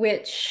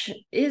 which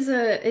is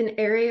an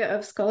area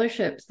of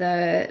scholarship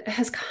that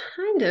has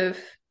kind of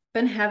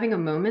been having a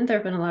moment. There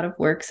have been a lot of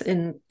works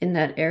in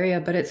that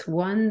area, but it's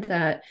one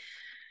that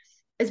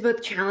is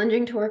both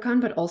challenging to work on,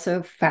 but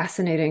also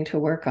fascinating to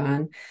work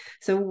on.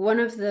 So one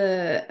of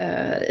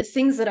the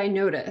things that I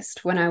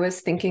noticed when I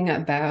was thinking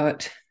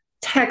about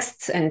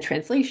texts and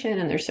translation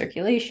and their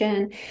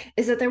circulation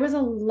is that there was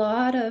a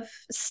lot of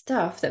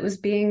stuff that was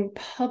being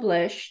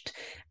published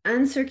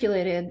and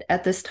circulated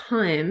at this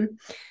time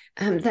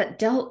that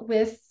dealt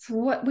with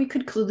what we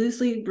could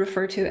loosely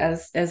refer to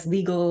as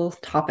legal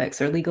topics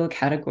or legal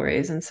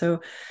categories. And so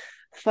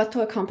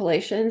fatwa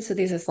compilations, so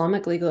these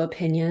Islamic legal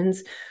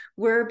opinions,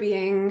 were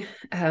being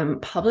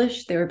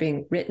published, they were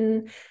being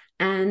written,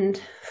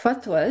 and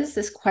fatwas,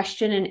 this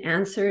question and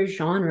answer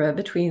genre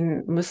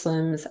between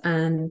Muslims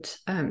and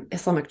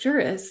Islamic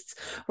jurists,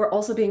 were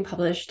also being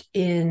published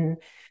in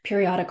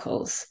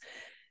periodicals.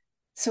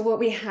 So what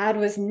we had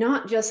was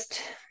not just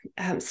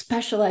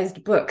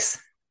specialized books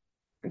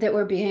that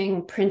were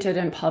being printed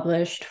and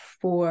published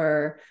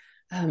for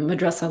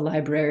madrasa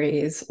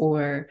libraries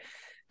or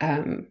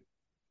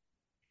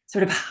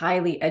sort of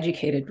highly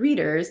educated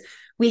readers.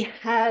 We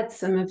had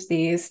some of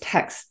these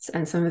texts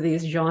and some of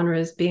these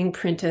genres being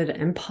printed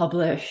and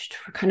published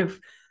for kind of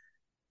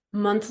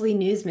monthly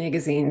news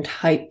magazine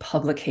type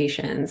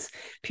publications,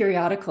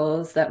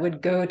 periodicals that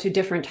would go to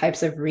different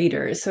types of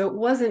readers. So it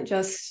wasn't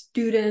just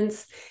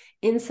students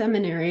in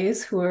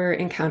seminaries who were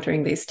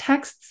encountering these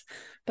texts,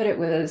 but it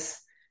was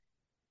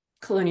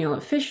colonial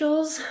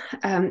officials,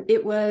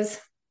 it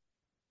was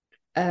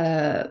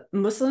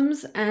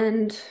Muslims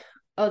and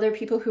other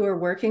people who were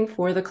working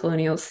for the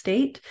colonial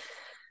state.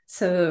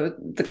 So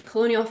the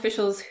colonial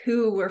officials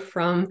who were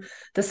from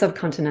the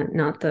subcontinent,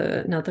 not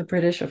the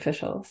British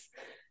officials,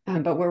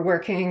 but were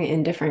working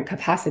in different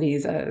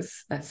capacities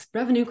as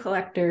revenue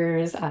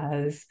collectors,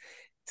 as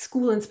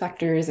school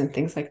inspectors, and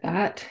things like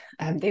that.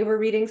 They were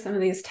reading some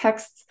of these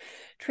texts.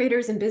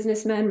 Traders and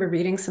businessmen were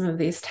reading some of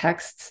these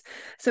texts.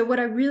 So what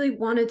I really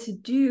wanted to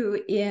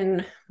do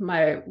in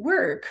my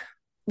work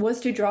was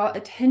to draw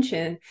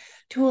attention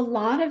to a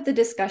lot of the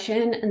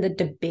discussion and the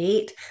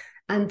debate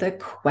and the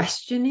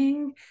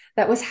questioning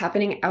that was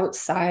happening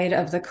outside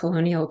of the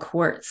colonial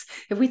courts.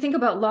 If we think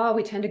about law,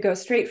 we tend to go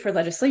straight for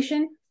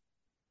legislation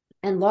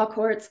and law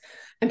courts,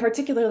 and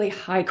particularly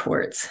high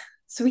courts.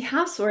 So we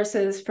have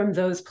sources from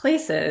those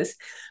places,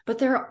 but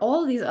there are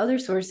all these other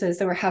sources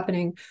that were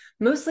happening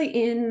mostly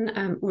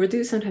in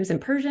Urdu, sometimes in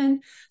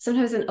Persian,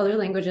 sometimes in other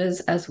languages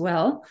as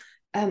well,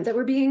 that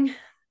were being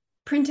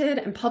printed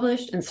and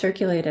published and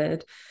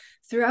circulated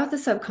throughout the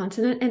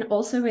subcontinent and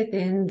also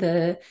within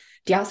the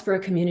diaspora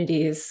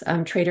communities,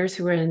 traders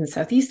who were in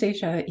Southeast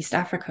Asia, East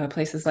Africa,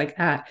 places like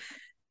that.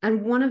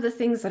 And one of the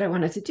things that I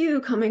wanted to do,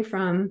 coming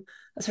from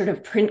a sort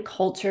of print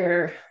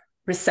culture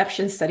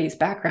reception studies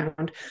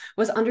background,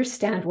 was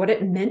understand what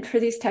it meant for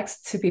these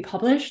texts to be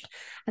published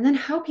and then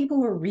how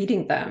people were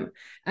reading them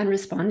and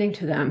responding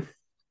to them.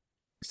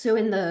 So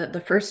in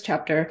the first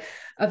chapter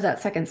of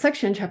that second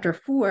section, chapter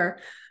 4,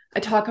 I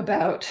talk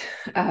about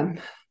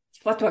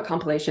fatwa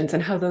compilations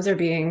and how those are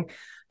being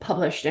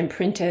published and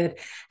printed.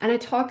 And I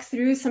talk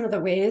through some of the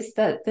ways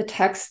that the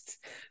texts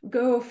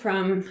go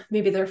from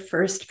maybe their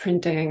first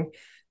printing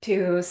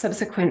to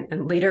subsequent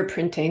and later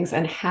printings,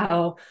 and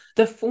how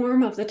the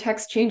form of the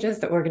text changes,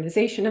 the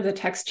organization of the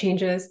text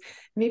changes,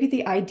 maybe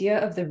the idea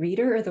of the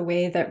reader or the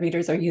way that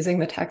readers are using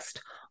the text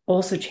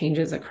also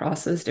changes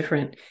across those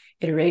different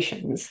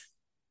iterations.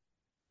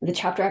 The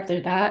chapter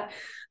after that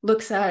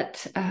looks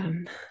at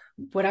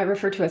what I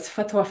refer to as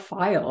fatwa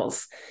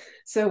files.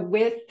 So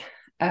with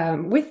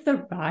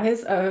the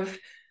rise of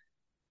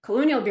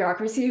colonial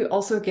bureaucracy, you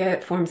also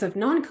get forms of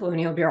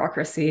non-colonial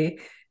bureaucracy.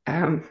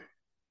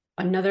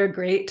 Another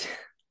great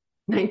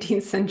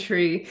 19th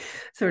century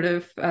sort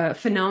of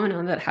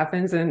phenomenon that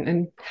happens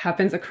and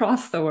happens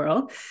across the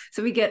world.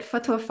 So we get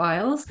fatwa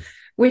files,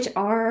 which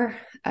are,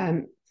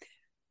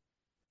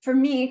 for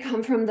me,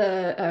 come from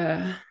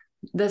the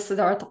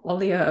Siddharth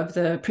Alia of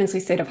the princely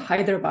state of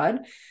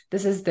Hyderabad.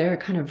 This is their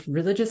kind of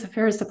religious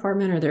affairs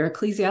department or their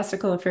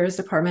ecclesiastical affairs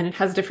department. It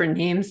has different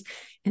names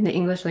in the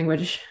English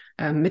language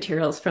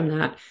materials from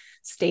that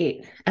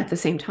state at the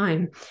same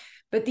time.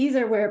 But these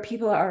are where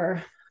people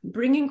are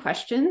bringing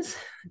questions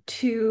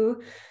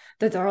to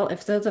the Darul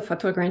Ifta, the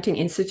Fatwa Granting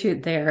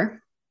Institute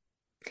there.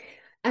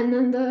 And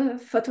then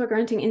the Fatwa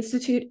Granting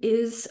Institute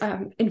is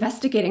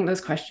investigating those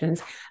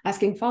questions,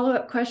 asking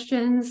follow-up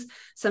questions,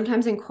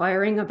 sometimes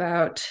inquiring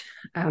about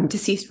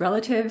deceased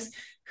relatives,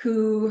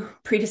 who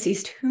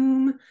predeceased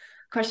whom,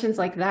 questions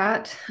like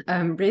that,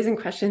 raising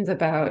questions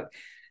about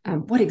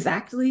what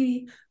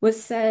exactly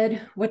was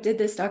said, what did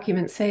this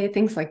document say,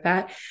 things like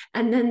that.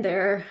 And then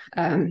they're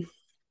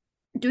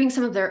doing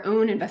some of their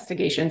own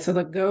investigation. So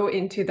they'll go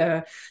into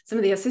some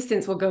of the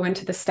assistants will go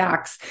into the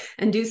stacks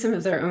and do some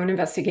of their own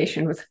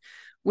investigation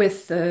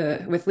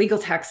with legal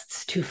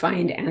texts to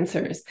find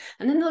answers.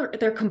 And then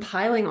they're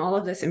compiling all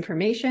of this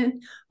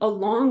information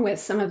along with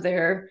some of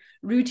their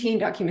routine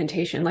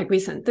documentation, like we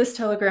sent this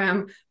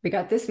telegram, we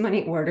got this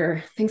money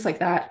order, things like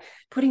that,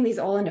 putting these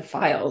all into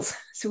files.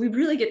 So we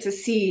really get to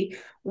see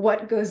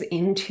what goes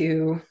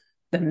into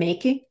the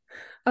making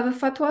of a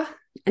fatwa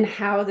and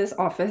how this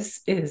office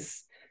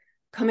is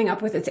coming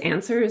up with its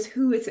answers,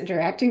 who it's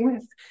interacting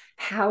with,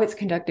 how it's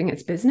conducting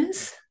its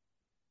business.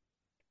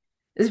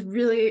 Is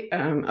really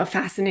a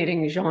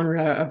fascinating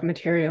genre of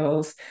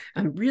materials,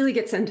 really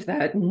gets into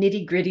that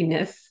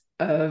nitty-grittiness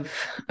of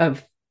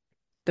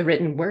the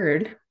written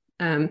word.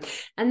 And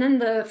then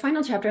the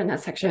final chapter in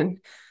that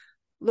section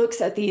looks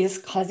at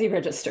these Qazi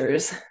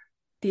registers.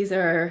 These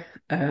are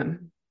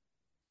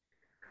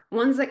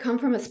ones that come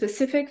from a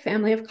specific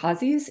family of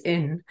Qazis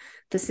in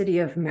the city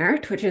of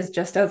Meerut, which is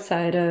just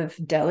outside of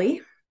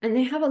Delhi. And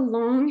they have a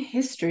long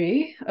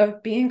history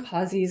of being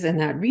Qazis in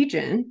that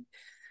region.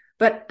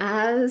 But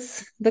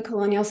as the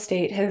colonial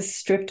state has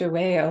stripped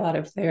away a lot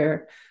of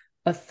their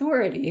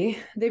authority,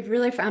 they've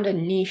really found a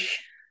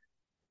niche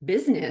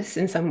business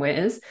in some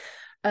ways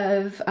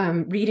of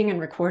reading and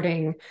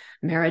recording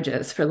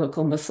marriages for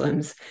local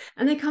Muslims.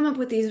 And they come up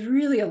with these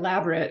really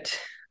elaborate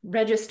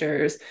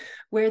registers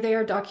where they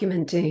are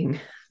documenting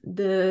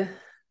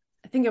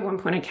I think at one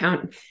point I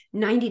count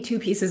 92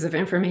 pieces of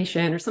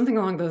information or something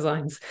along those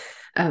lines,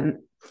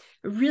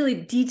 really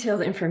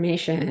detailed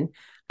information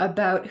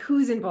about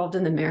who's involved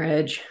in the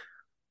marriage,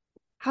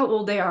 how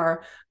old they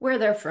are, where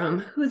they're from,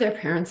 who their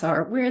parents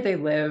are, where they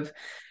live,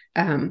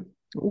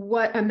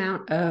 what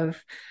amount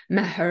of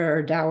meher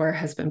or dower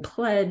has been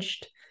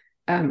pledged,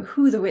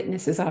 who the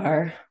witnesses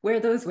are, where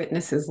those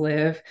witnesses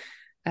live,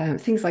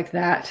 things like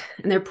that.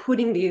 And they're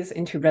putting these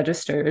into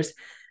registers.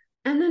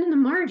 And then in the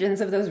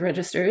margins of those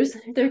registers,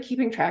 they're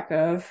keeping track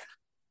of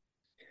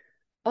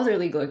other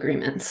legal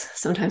agreements.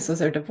 Sometimes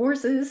those are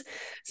divorces.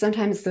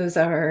 Sometimes those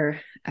are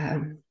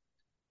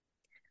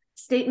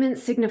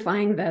statements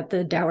signifying that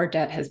the dower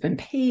debt has been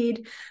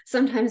paid.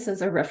 Sometimes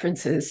those are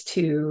references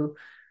to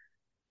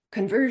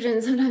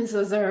conversion. Sometimes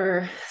those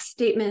are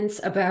statements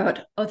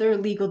about other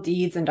legal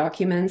deeds and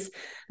documents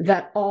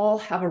that all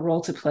have a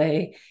role to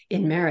play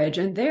in marriage.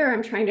 And there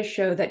I'm trying to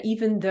show that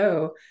even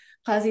though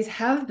Qazis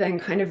have been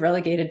kind of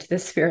relegated to the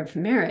sphere of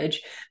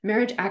marriage,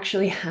 marriage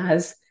actually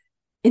has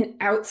an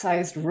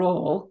outsized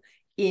role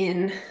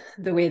in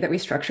the way that we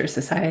structure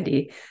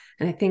society.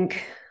 And I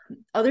think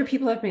other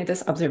people have made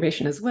this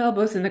observation as well,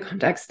 both in the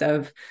context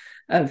of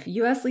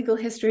US legal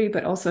history,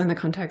 but also in the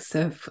context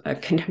of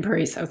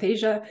contemporary South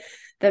Asia,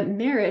 that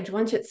marriage,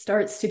 once it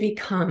starts to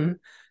become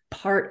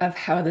part of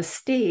how the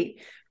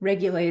state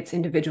regulates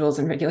individuals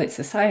and regulates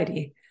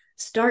society,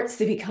 starts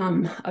to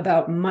become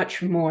about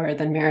much more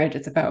than marriage.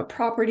 It's about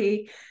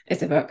property,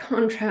 it's about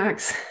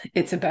contracts,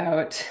 it's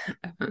about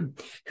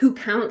who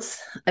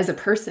counts as a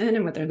person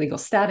and what their legal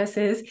status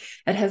is.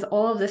 It has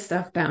all of this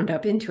stuff bound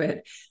up into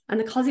it. And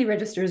the Qazi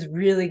registers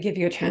really give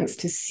you a chance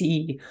to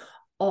see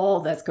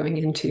all that's going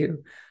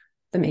into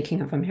the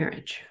making of a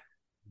marriage.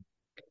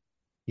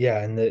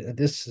 Yeah, and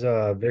this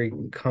very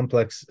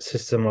complex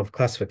system of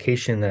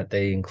classification that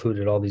they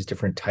included all these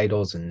different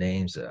titles and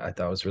names, I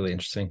thought was really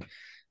interesting.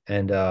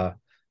 And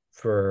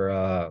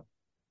for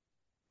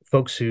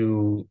folks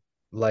who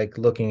like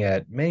looking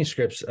at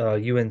manuscripts,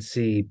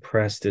 UNC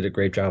Press did a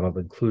great job of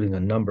including a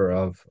number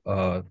of,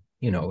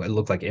 it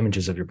looked like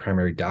images of your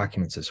primary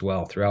documents as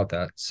well throughout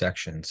that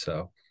section.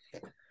 So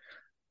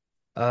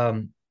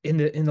in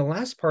the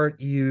last part,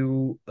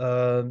 you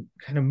kind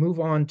of move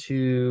on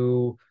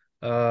to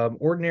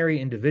ordinary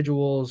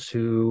individuals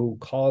who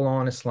call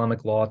on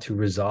Islamic law to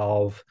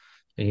resolve,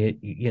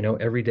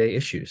 everyday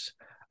issues.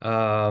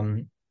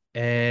 And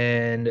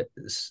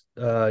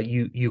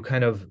you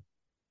kind of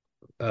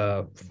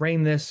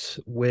frame this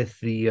with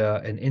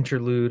an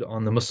interlude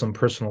on the Muslim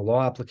personal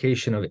law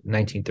application of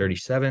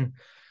 1937.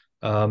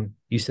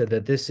 You said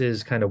that this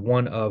is kind of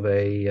one of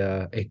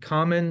a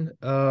common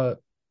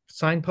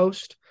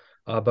signpost,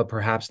 but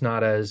perhaps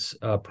not as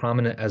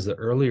prominent as the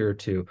earlier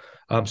two.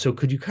 So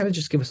could you kind of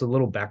just give us a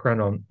little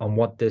background on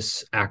what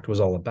this act was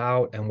all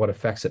about and what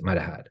effects it might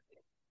have had?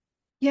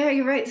 Yeah,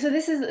 you're right. So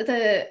this is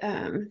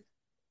the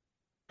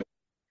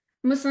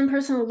Muslim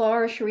Personal Law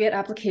or Shariat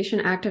Application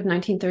Act of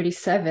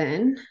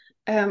 1937,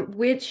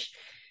 which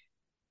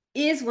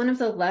is one of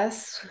the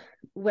less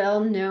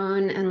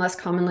well-known and less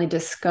commonly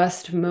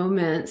discussed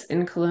moments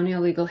in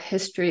colonial legal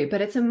history.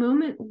 But it's a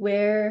moment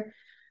where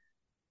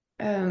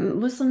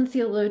Muslim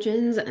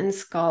theologians and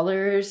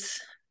scholars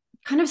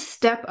kind of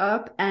step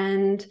up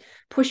and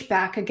push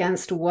back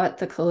against what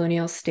the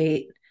colonial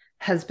state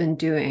has been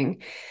doing.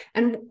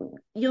 And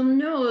you'll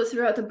know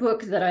throughout the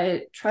book that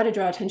I try to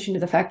draw attention to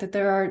the fact that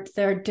there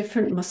are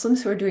different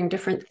Muslims who are doing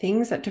different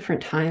things at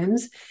different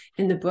times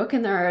in the book,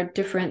 and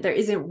there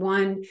isn't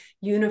one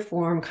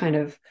uniform kind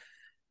of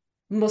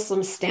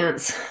Muslim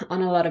stance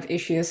on a lot of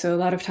issues. So a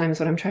lot of times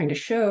what I'm trying to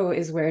show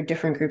is where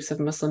different groups of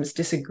Muslims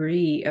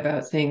disagree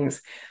about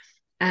things.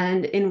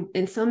 And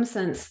in some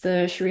sense,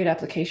 the Shariat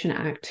Application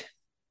Act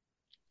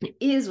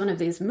is one of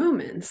these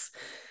moments,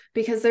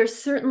 because there's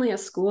certainly a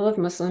school of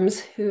Muslims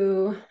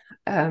who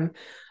are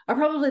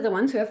probably the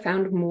ones who have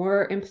found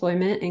more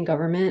employment in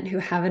government, who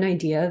have an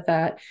idea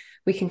that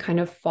we can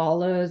kind of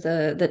follow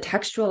the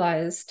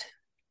textualized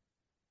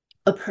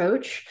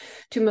approach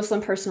to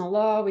Muslim personal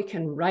law. We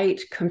can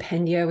write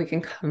compendia, we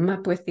can come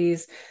up with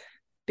these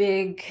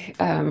big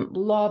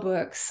law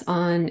books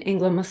on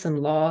Anglo-Muslim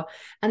law,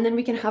 and then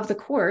we can have the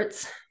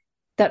courts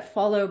that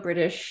follow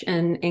British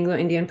and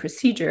Anglo-Indian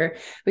procedure.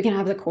 We can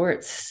have the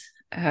courts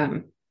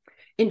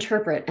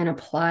interpret and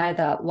apply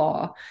that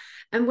law.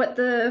 And what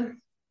the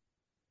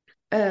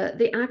Act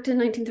in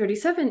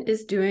 1937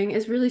 is doing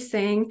is really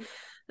saying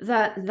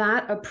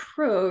that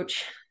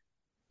approach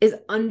is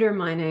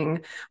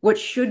undermining what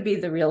should be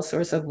the real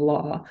source of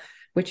law,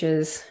 which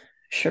is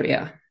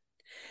Sharia.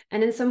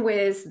 And in some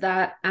ways,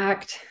 that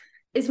act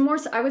is more,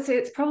 I would say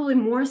it's probably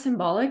more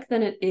symbolic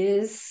than it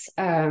is,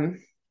 than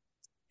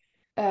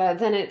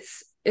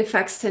its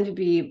effects tend to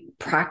be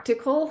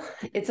practical.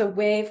 It's a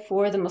way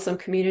for the Muslim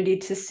community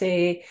to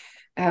say,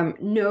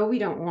 no, we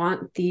don't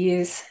want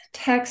these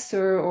texts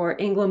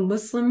or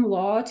Anglo-Muslim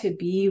law to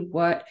be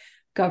what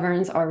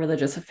governs our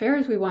religious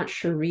affairs. We want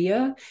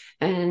Sharia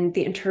and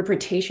the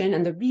interpretation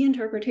and the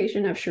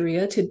reinterpretation of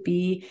Sharia to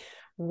be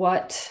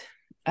what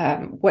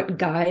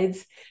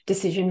guides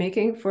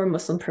decision-making for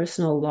Muslim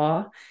personal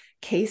law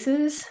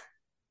cases.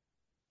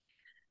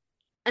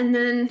 And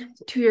then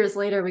 2 years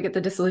later, we get the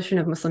Dissolution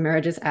of Muslim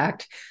Marriages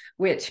Act,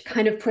 which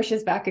kind of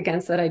pushes back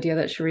against that idea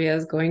that Sharia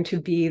is going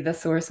to be the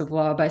source of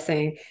law by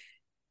saying,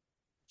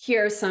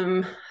 here are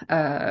some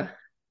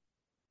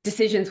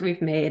decisions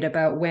we've made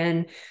about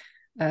when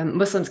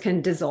Muslims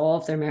can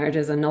dissolve their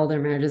marriages, annul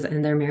their marriages,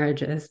 end their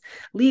marriages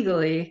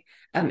legally.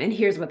 And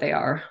here's what they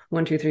are.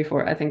 1, 2, 3,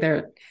 4. I think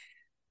I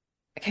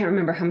can't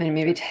remember how many,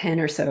 maybe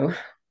 10 or so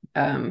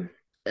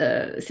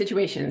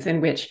situations in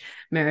which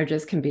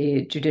marriages can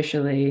be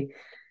judicially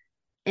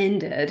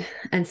ended.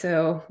 And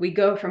so we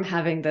go from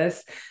having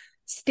this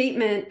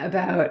statement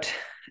about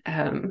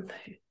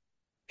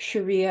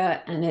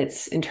Sharia and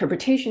its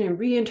interpretation and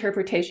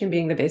reinterpretation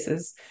being the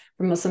basis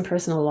for Muslim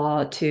personal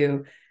law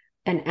to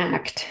an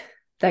act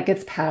that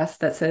gets passed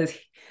that says,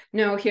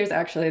 no, here's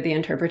actually the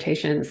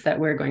interpretations that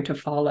we're going to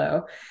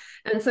follow.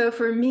 And so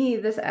for me,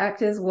 this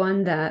act is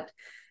one that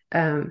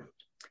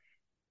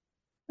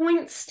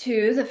points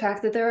to the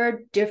fact that there are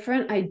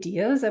different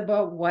ideas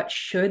about what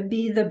should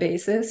be the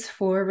basis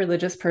for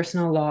religious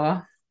personal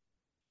law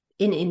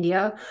in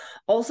India.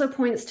 Also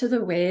points to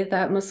the way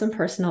that Muslim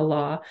personal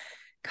law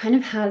kind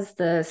of has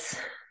this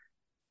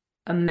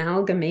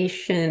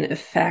amalgamation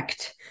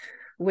effect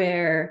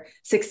where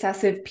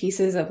successive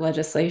pieces of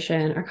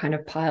legislation are kind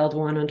of piled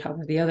one on top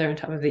of the other, on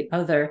top of the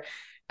other,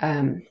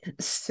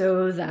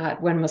 so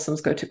that when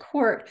Muslims go to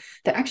court,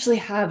 they actually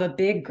have a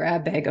big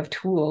grab bag of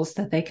tools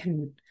that they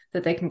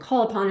can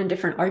call upon in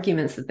different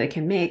arguments that they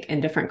can make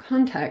in different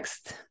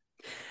contexts.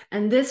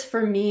 And this,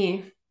 for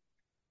me,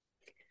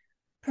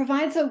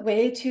 provides a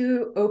way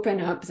to open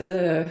up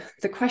the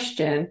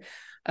question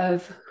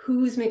of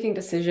who's making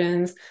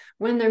decisions,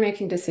 when they're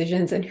making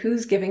decisions, and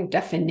who's giving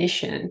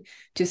definition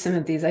to some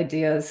of these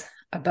ideas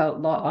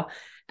about law,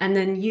 and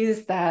then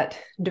use that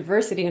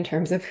diversity in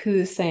terms of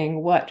who's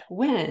saying what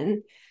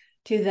when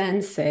to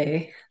then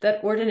say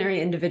that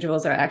ordinary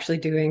individuals are actually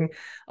doing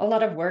a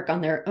lot of work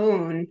on their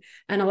own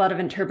and a lot of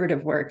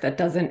interpretive work that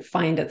doesn't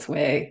find its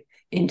way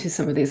into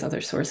some of these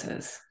other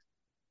sources.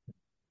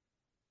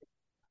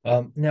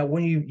 Now,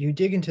 when you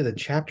dig into the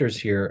chapters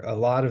here, a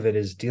lot of it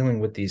is dealing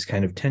with these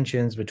kind of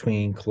tensions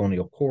between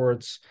colonial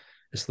courts,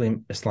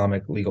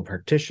 Islamic legal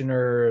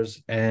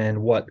practitioners,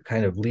 and what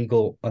kind of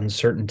legal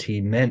uncertainty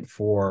meant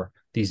for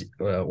these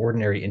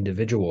ordinary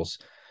individuals.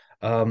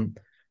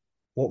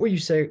 What would you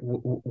say?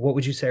 What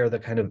would you say are the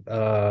kind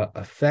of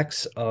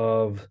effects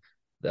of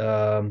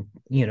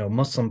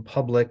Muslim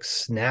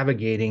publics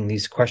navigating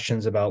these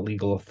questions about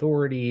legal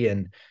authority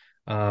and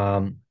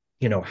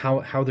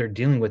how they're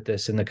dealing with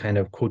this in the kind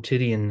of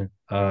quotidian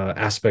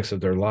aspects of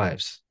their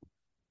lives?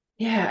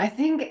 Yeah, I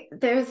think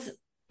there's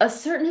a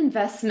certain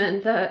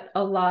investment that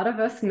a lot of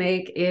us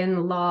make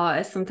in law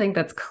as something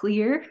that's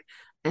clear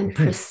and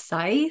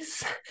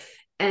precise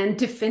and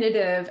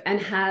definitive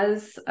and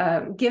has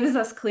gives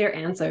us clear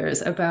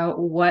answers about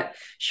what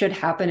should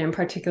happen in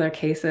particular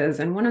cases.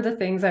 And one of the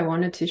things I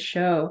wanted to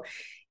show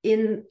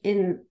in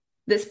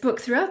this book,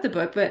 throughout the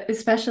book, but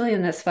especially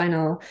in this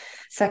final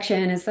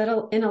section, is that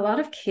in a lot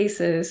of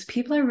cases,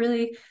 people are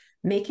really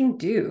making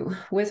do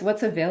with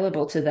what's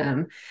available to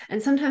them.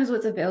 And sometimes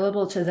what's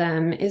available to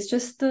them is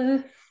just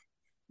the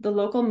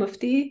local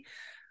mufti,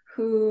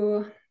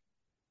 who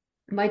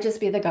might just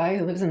be the guy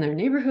who lives in their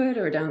neighborhood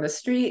or down the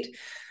street,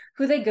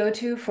 who they go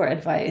to for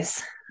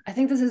advice. I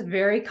think this is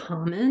very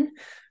common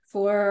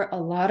for a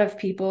lot of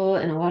people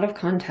in a lot of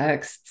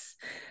contexts.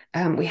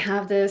 We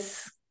have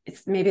this,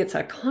 maybe it's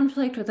a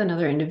conflict with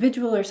another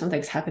individual, or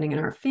something's happening in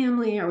our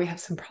family, or we have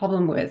some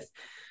problem with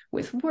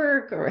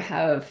work, or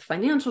have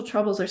financial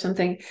troubles or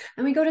something,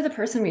 and we go to the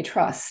person we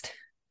trust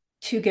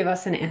to give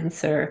us an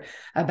answer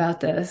about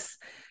this.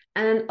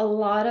 And a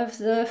lot of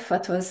the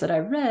fatwas that I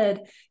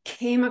read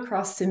came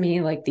across to me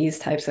like these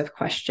types of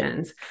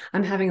questions.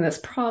 I'm having this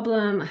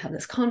problem, I have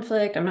this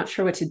conflict, I'm not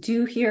sure what to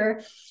do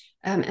here.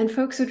 And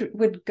folks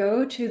would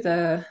go to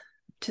the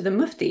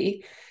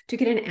mufti to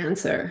get an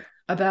answer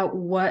about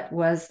what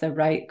was the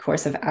right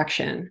course of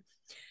action.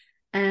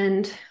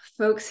 And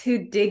folks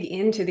who dig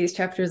into these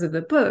chapters of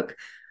the book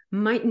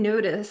might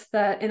notice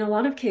that in a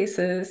lot of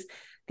cases,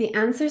 the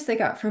answers they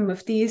got from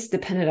muftis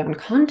depended on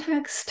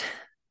context,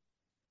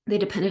 they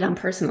depended on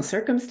personal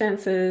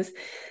circumstances,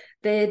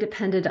 they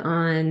depended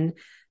on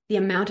the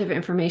amount of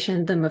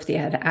information the mufti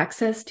had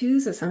access to.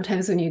 So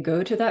sometimes when you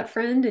go to that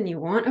friend and you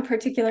want a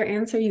particular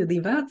answer, you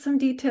leave out some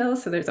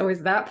details. So there's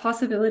always that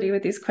possibility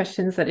with these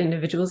questions that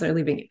individuals are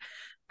leaving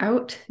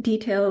out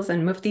details,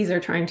 and muftis are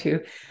trying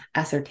to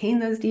ascertain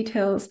those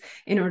details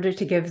in order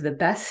to give the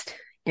best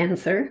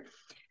answer.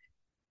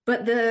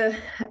 But the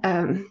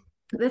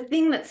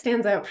thing that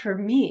stands out for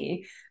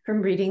me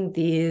from reading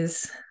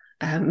these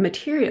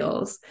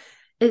materials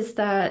is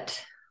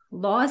that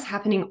law is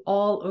happening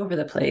all over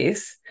the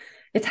place.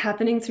 It's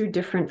happening through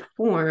different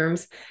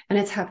forms, and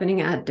it's happening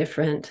at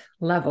different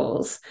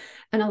levels.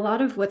 And a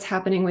lot of what's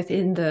happening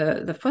within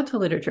the fatwa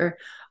literature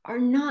are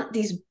not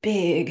these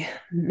big,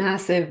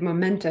 massive,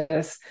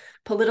 momentous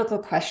political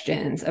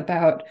questions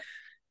about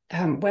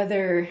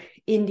whether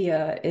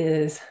India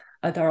is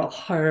a Dar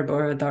al-Harb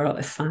or a Dar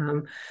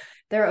al-Islam.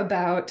 They're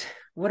about,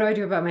 what do I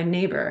do about my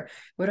neighbor?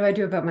 What do I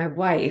do about my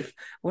wife?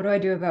 What do I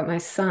do about my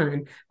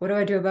son? What do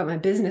I do about my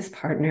business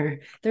partner?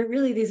 They're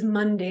really these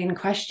mundane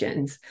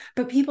questions,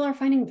 but people are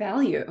finding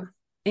value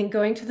in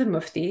going to the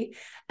mufti,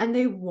 and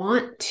they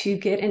want to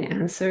get an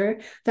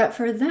answer that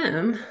for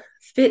them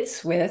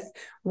fits with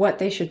what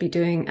they should be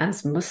doing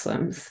as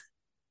Muslims.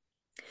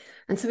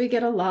 And so we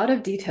get a lot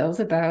of details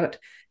about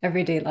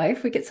everyday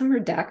life. We get some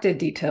redacted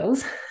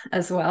details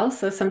as well.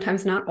 So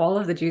sometimes not all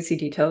of the juicy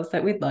details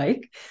that we'd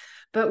like,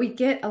 but we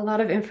get a lot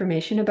of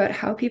information about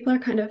how people are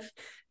kind of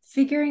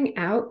figuring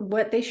out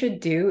what they should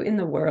do in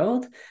the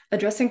world,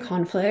 addressing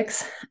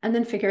conflicts, and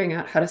then figuring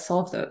out how to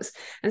solve those.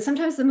 And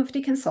sometimes the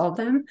mufti can solve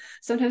them.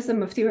 Sometimes the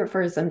mufti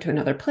refers them to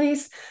another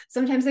place.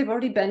 Sometimes they've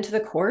already been to the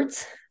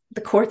courts.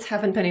 The courts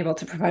haven't been able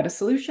to provide a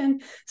solution,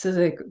 so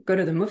they go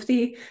to the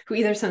mufti, who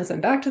either sends them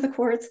back to the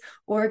courts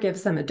or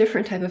gives them a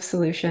different type of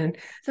solution.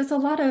 So it's a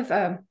lot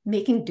of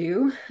making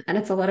do, and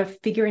it's a lot of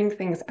figuring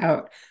things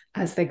out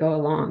as they go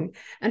along.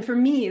 And for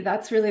me,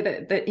 that's really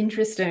the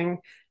interesting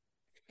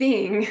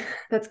thing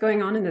that's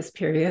going on in this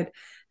period,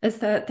 is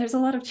that there's a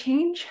lot of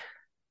change,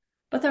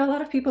 but there are a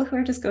lot of people who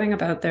are just going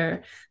about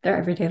their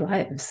everyday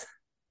lives.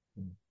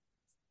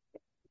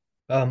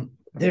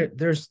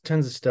 There's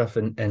tons of stuff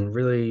and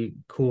really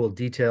cool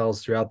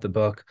details throughout the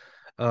book.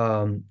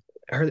 Are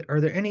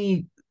there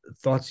any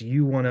thoughts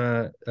you want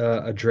to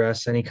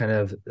address? Any kind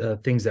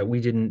of things that we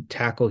didn't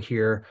tackle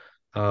here?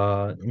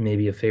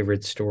 Maybe a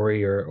favorite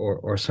story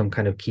or some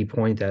kind of key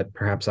point that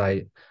perhaps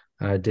I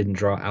didn't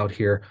draw out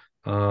here.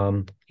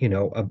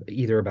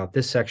 Either about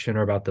this section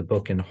or about the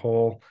book in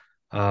whole.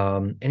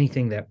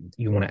 Anything that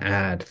you want to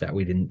add that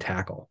we didn't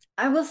tackle?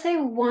 I will say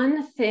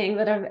one thing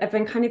that I've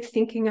been kind of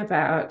thinking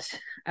about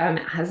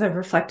as I've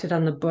reflected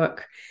on the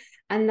book,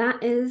 and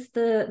that is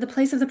the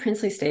place of the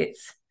princely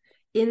states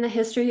in the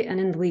history and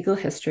in the legal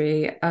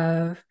history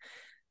of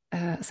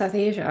South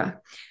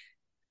Asia.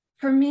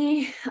 For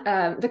me,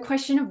 the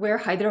question of where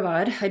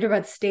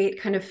Hyderabad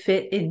state kind of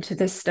fit into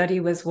this study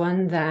was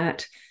one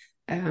that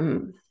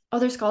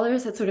other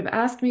scholars had sort of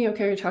asked me,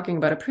 okay, you're talking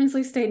about a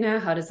princely state now.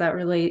 How does that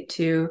relate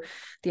to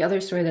the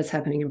other story that's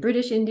happening in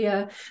British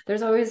India?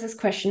 There's always this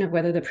question of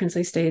whether the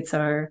princely states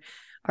are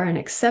an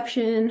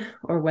exception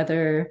or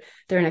whether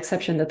they're an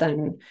exception that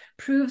then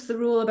proves the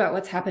rule about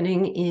what's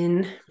happening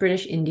in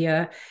British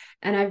India.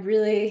 And I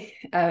really,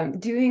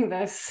 doing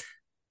this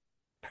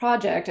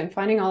project and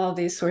finding all of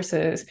these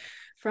sources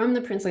from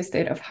the princely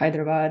state of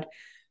Hyderabad,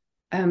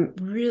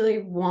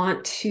 really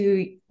want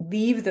to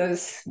leave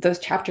those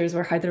chapters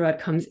where Hyderabad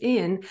comes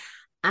in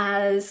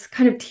as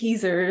kind of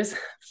teasers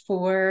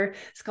for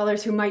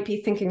scholars who might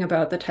be thinking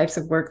about the types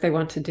of work they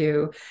want to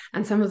do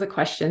and some of the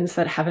questions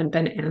that haven't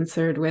been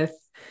answered with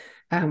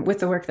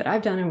the work that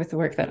I've done and with the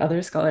work that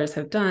other scholars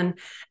have done,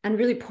 and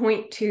really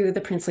point to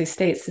the princely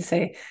states to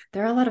say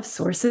there are a lot of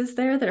sources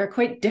there that are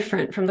quite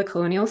different from the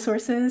colonial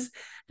sources,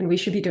 and we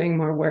should be doing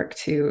more work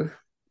to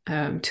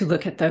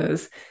look at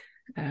those.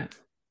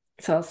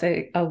 So I'll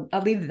say I'll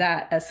leave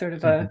that as sort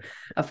of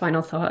a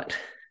final thought.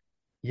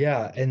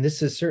 Yeah, and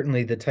this is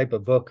certainly the type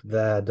of book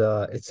that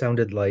it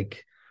sounded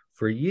like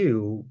for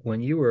you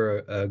when you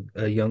were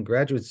a young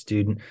graduate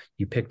student,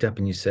 you picked up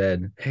and you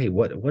said, "Hey,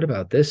 what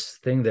about this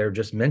thing they're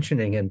just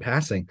mentioning in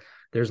passing?"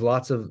 There's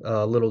lots of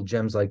little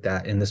gems like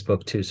that in this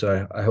book too.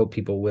 So I hope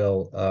people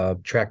will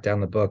track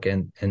down the book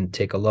and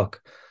take a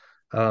look.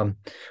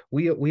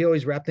 We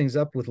always wrap things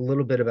up with a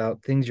little bit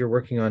about things you're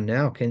working on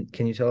now. Can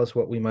you tell us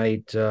what we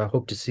might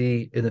hope to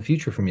see in the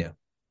future from you?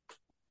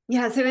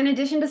 Yeah, so in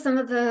addition to some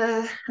of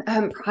the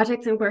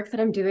projects and work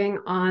that I'm doing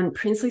on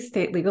princely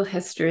state legal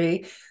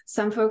history,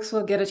 some folks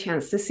will get a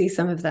chance to see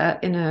some of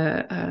that in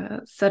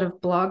a set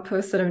of blog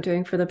posts that I'm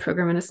doing for the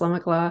program in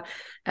Islamic law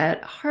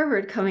at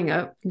Harvard coming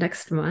up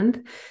next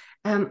month.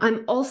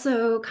 I'm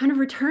also kind of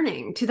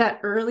returning to that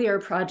earlier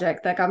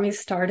project that got me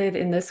started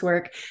in this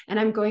work. And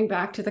I'm going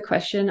back to the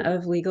question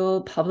of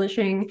legal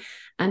publishing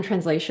and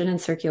translation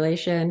and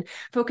circulation,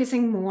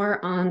 focusing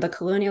more on the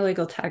colonial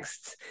legal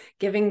texts,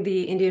 giving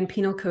the Indian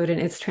Penal Code and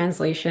its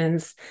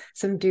translations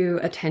some due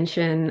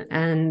attention,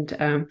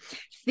 and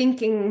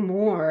thinking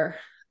more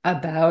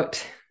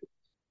about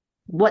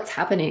what's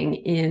happening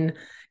in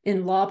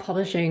law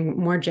publishing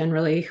more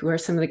generally, who are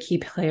some of the key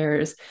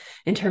players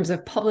in terms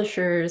of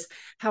publishers,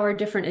 how are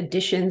different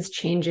editions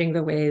changing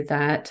the way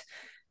that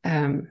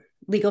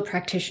legal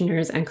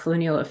practitioners and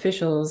colonial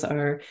officials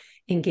are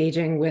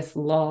engaging with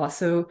law.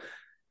 So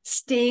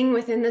staying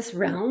within this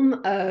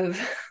realm of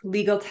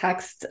legal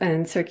texts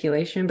and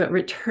circulation, but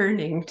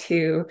returning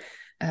to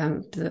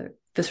the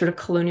sort of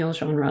colonial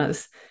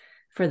genres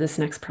for this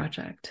next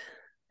project.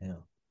 Yeah,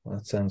 well,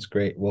 that sounds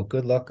great. Well,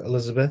 good luck,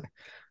 Elizabeth.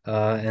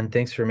 And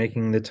thanks for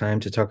making the time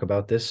to talk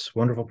about this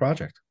wonderful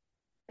project.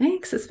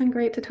 Thanks. It's been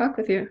great to talk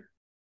with you.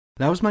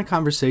 That was my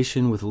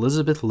conversation with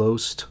Elizabeth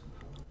Loest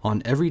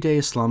on Everyday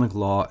Islamic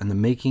Law and the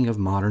Making of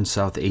Modern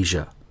South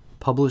Asia,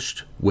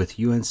 published with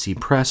UNC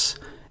Press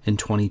in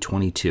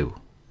 2022.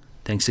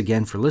 Thanks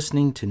again for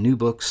listening to New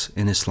Books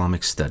in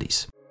Islamic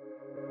Studies.